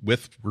I,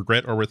 with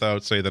regret or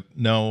without, say that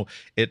no,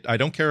 I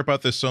don't care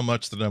about this so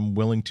much that I'm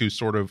willing to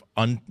sort of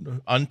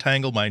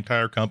untangle my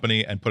entire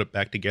company and put it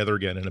back together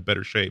again in a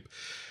better shape.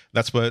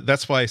 That's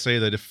why I say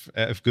that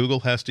if Google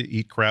has to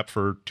eat crap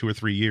for 2 or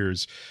 3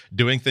 years,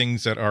 doing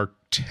things that are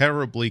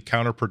terribly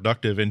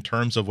counterproductive in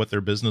terms of what their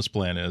business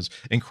plan is,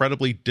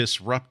 incredibly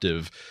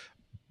disruptive,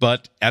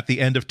 but at the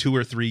end of 2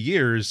 or 3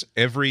 years,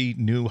 every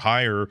new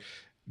hire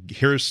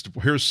here's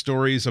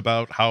stories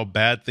about how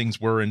bad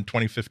things were in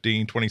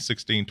 2015,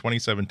 2016,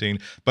 2017,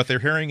 but they're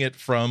hearing it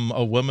from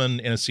a woman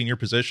in a senior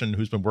position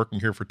who's been working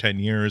here for 10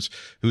 years,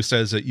 who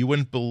says that you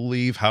wouldn't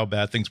believe how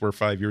bad things were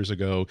 5 years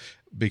ago,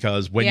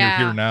 because when you're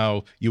here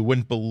now, you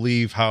wouldn't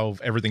believe how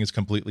everything is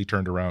completely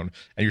turned around.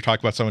 And you're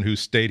talking about someone who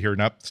stayed there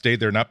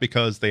not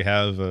because they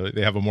have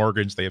a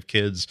mortgage, they have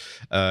kids,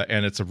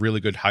 and it's a really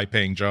good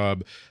high-paying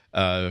job,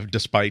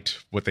 despite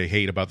what they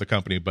hate about the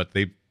company, but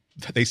they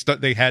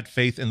had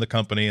faith in the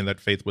company, and that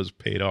faith was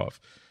paid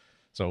off.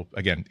 So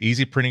again,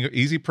 easy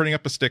printing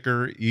up a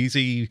sticker,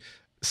 easy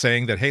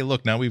saying that, hey,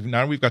 look, now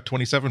we've got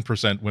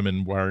 27%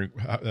 women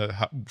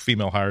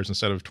female hires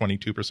instead of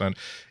 22%.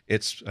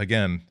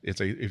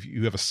 If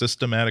you have a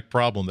systematic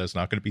problem that's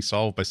not going to be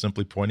solved by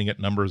simply pointing at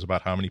numbers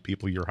about how many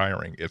people you're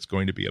hiring. It's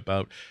going to be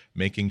about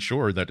making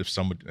sure that if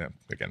someone,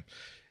 again,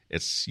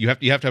 you have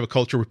to have a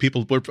culture where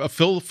people are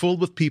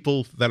filled with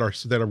people that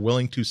are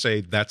willing to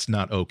say that's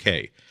not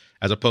okay,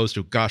 as opposed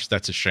to, gosh,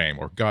 that's a shame,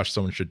 or gosh,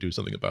 someone should do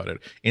something about it.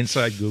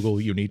 Inside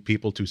Google, you need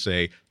people to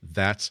say,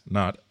 that's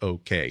not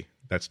okay.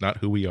 That's not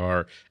who we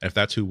are. And if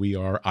that's who we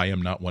are, I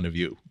am not one of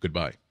you.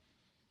 Goodbye.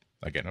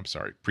 Again, I'm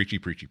sorry. Preachy.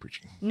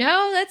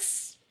 No,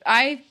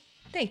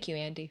 thank you,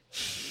 Andy.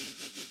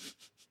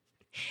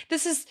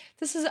 This is,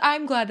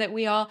 I'm glad that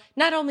we all,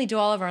 not only do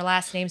all of our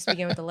last names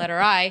begin with the letter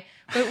I,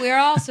 but we are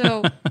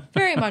also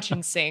very much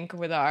in sync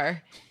with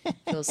our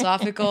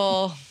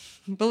philosophical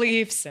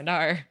beliefs and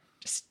our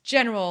just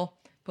general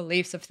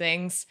beliefs of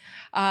things.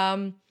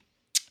 On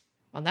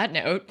that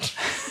note,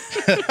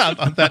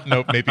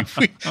 maybe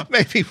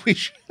we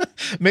should.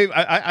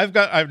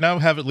 I've now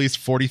have at least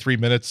 43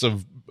 minutes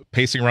of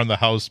pacing around the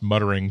house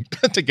muttering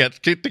to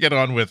get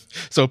on with.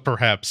 So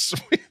perhaps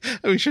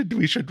we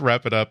should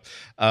wrap it up.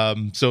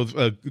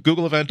 So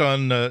Google event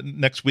on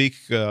next week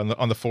on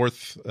the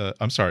 4th.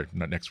 I'm sorry,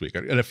 not next week.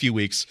 In a few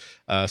weeks.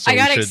 So I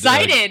got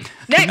excited.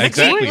 Next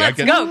week, let's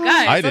go,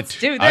 guys. Let's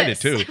do this. I did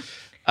too.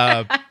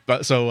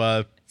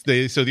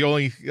 The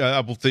only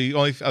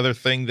other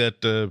thing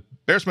that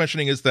bears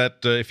mentioning is that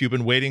if you've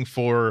been waiting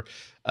for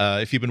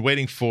Google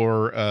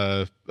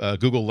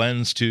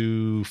Lens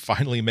to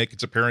finally make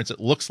its appearance,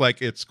 it looks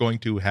like it's going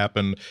to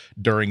happen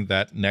during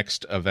that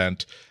next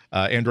event.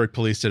 Android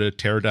Police did a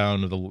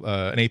teardown of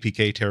an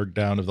APK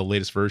teardown of the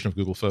latest version of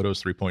Google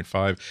Photos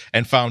 3.5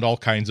 and found all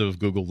kinds of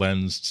Google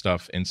Lens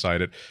stuff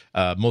inside it.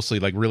 Mostly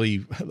like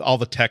really all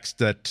the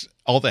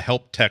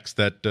help text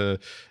that the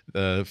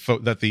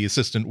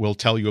assistant will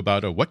tell you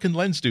about. What can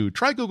Lens do?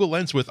 Try Google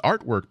Lens with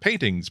artwork,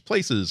 paintings,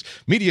 places,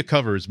 media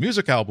covers,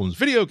 music albums,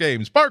 video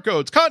games,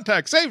 barcodes,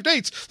 contacts, save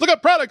dates, look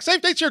up products,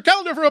 save dates to your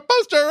calendar from a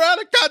poster or add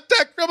a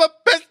contact from a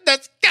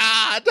business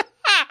card.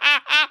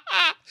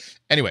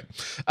 Anyway,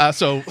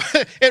 so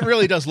it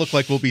really does look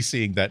like we'll be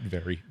seeing that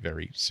very,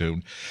 very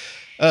soon.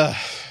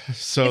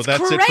 So that's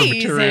crazy.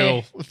 It for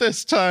material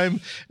this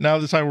time. Now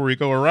the time where we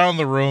go around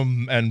the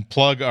room and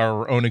plug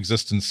our own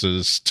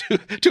existences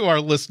to our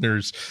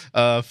listeners.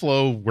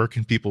 Flo, where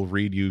can people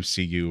read you,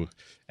 see you,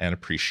 and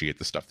appreciate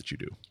the stuff that you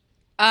do?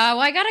 Well,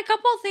 I got a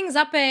couple of things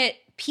up at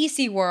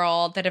PC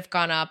World that have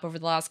gone up over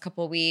the last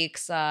couple of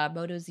weeks.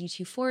 Moto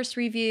Z2 Force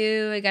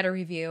review. I got a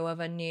review of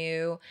a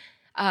new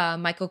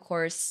Michael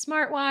Kors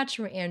smartwatch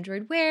from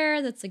Android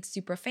Wear that's like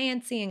super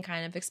fancy and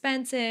kind of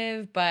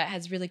expensive, but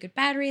has really good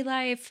battery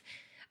life.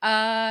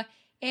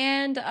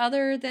 And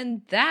other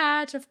than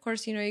that, of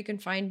course, you can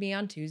find me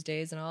on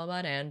Tuesdays and All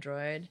About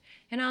Android,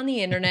 and on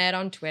the internet,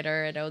 on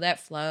Twitter at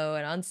OThatFlo,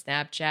 and on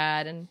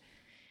Snapchat, and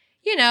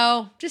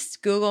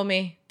just Google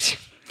me.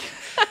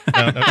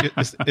 Now,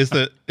 is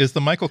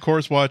the Michael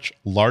Kors watch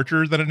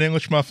larger than an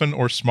English muffin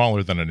or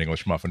smaller than an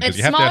English muffin? It's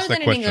smaller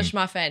than an English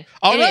muffin.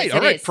 All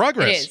right.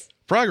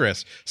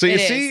 Progress. So you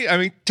see, I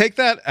mean, take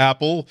that,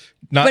 Apple.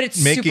 But it's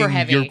super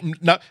heavy.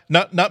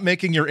 Not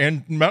making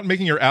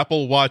your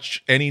Apple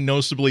Watch any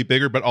noticeably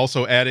bigger, but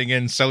also adding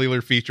in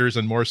cellular features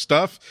and more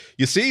stuff.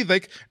 You see,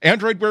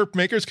 Android Wear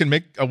makers can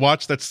make a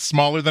watch that's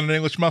smaller than an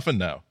English muffin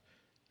now.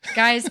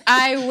 Guys,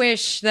 I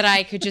wish that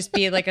I could just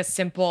be like a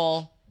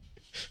simple,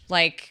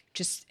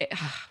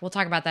 we'll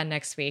talk about that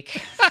next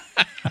week.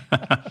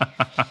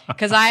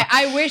 Because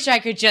I wish I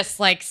could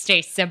just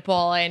stay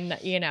simple and,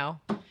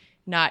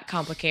 not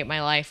complicate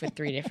my life with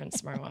 3 different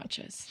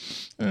smartwatches.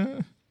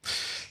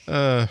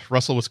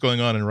 Russell, what's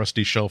going on in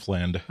Rusty Shelf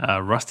land?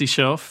 Rusty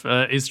Shelf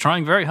is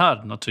trying very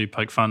hard not to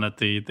poke fun at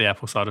the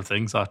Apple side of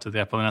things after the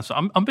Apple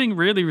announcement. I'm being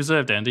really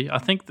reserved, Andy. I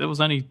think there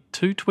was only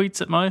 2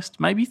 tweets at most,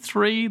 maybe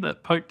 3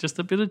 that poked just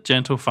a bit of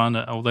gentle fun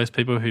at all those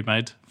people who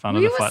made fun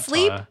of the flat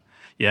tire.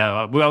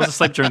 Yeah, well, I was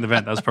asleep during the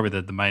event. That was probably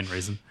the main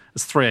reason.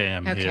 It's 3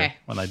 a.m. here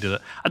when I did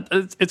it.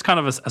 It's kind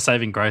of a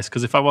saving grace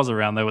because if I was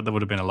around, there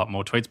would have been a lot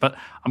more tweets. But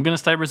I'm going to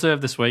stay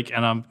reserved this week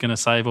and I'm going to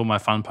save all my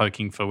fun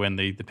poking for when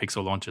the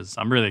Pixel launches.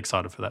 I'm really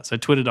excited for that. So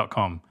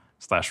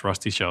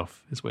twitter.com/rustyshelf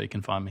is where you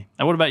can find me.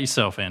 Now, what about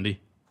yourself,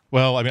 Andy?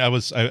 Well, I mean,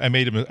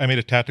 I made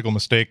a tactical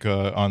mistake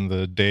on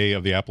the day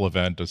of the Apple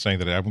event of saying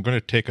that I'm going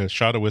to take a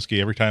shot of whiskey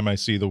every time I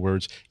see the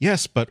words,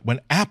 yes, but when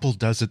Apple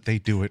does it, they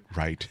do it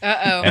right.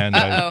 Uh-oh. And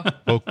I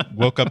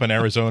woke up in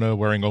Arizona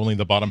wearing only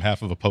the bottom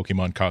half of a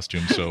Pokemon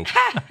costume. So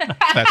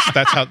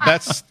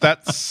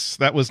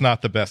that was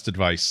not the best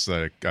advice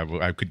I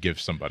could give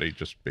somebody,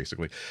 just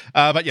basically.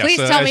 But yes, please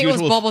tell me it was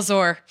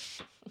Bulbasaur.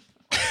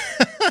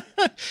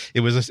 It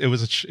was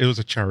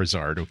a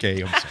Charizard.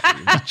 Okay, I'm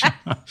sorry.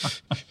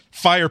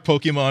 Fire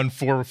Pokemon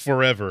for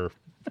forever.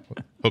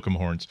 Pokemon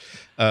horns.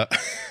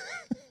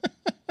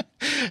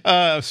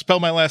 Spell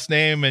my last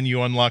name and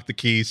you unlock the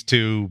keys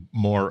to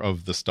more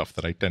of the stuff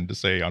that I tend to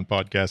say on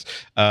podcasts.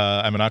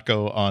 I'm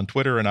Anatko on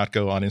Twitter,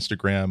 Anatko on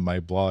Instagram. My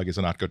blog is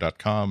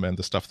anatko.com, and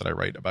the stuff that I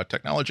write about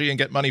technology and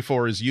get money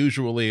for is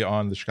usually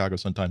on the Chicago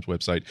Sun-Times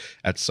website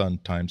at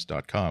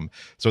suntimes.com.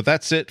 So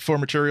that's it for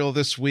material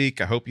this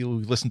week. I hope you'll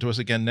listen to us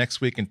again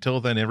next week.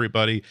 Until then,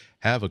 everybody,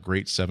 have a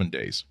great 7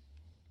 days.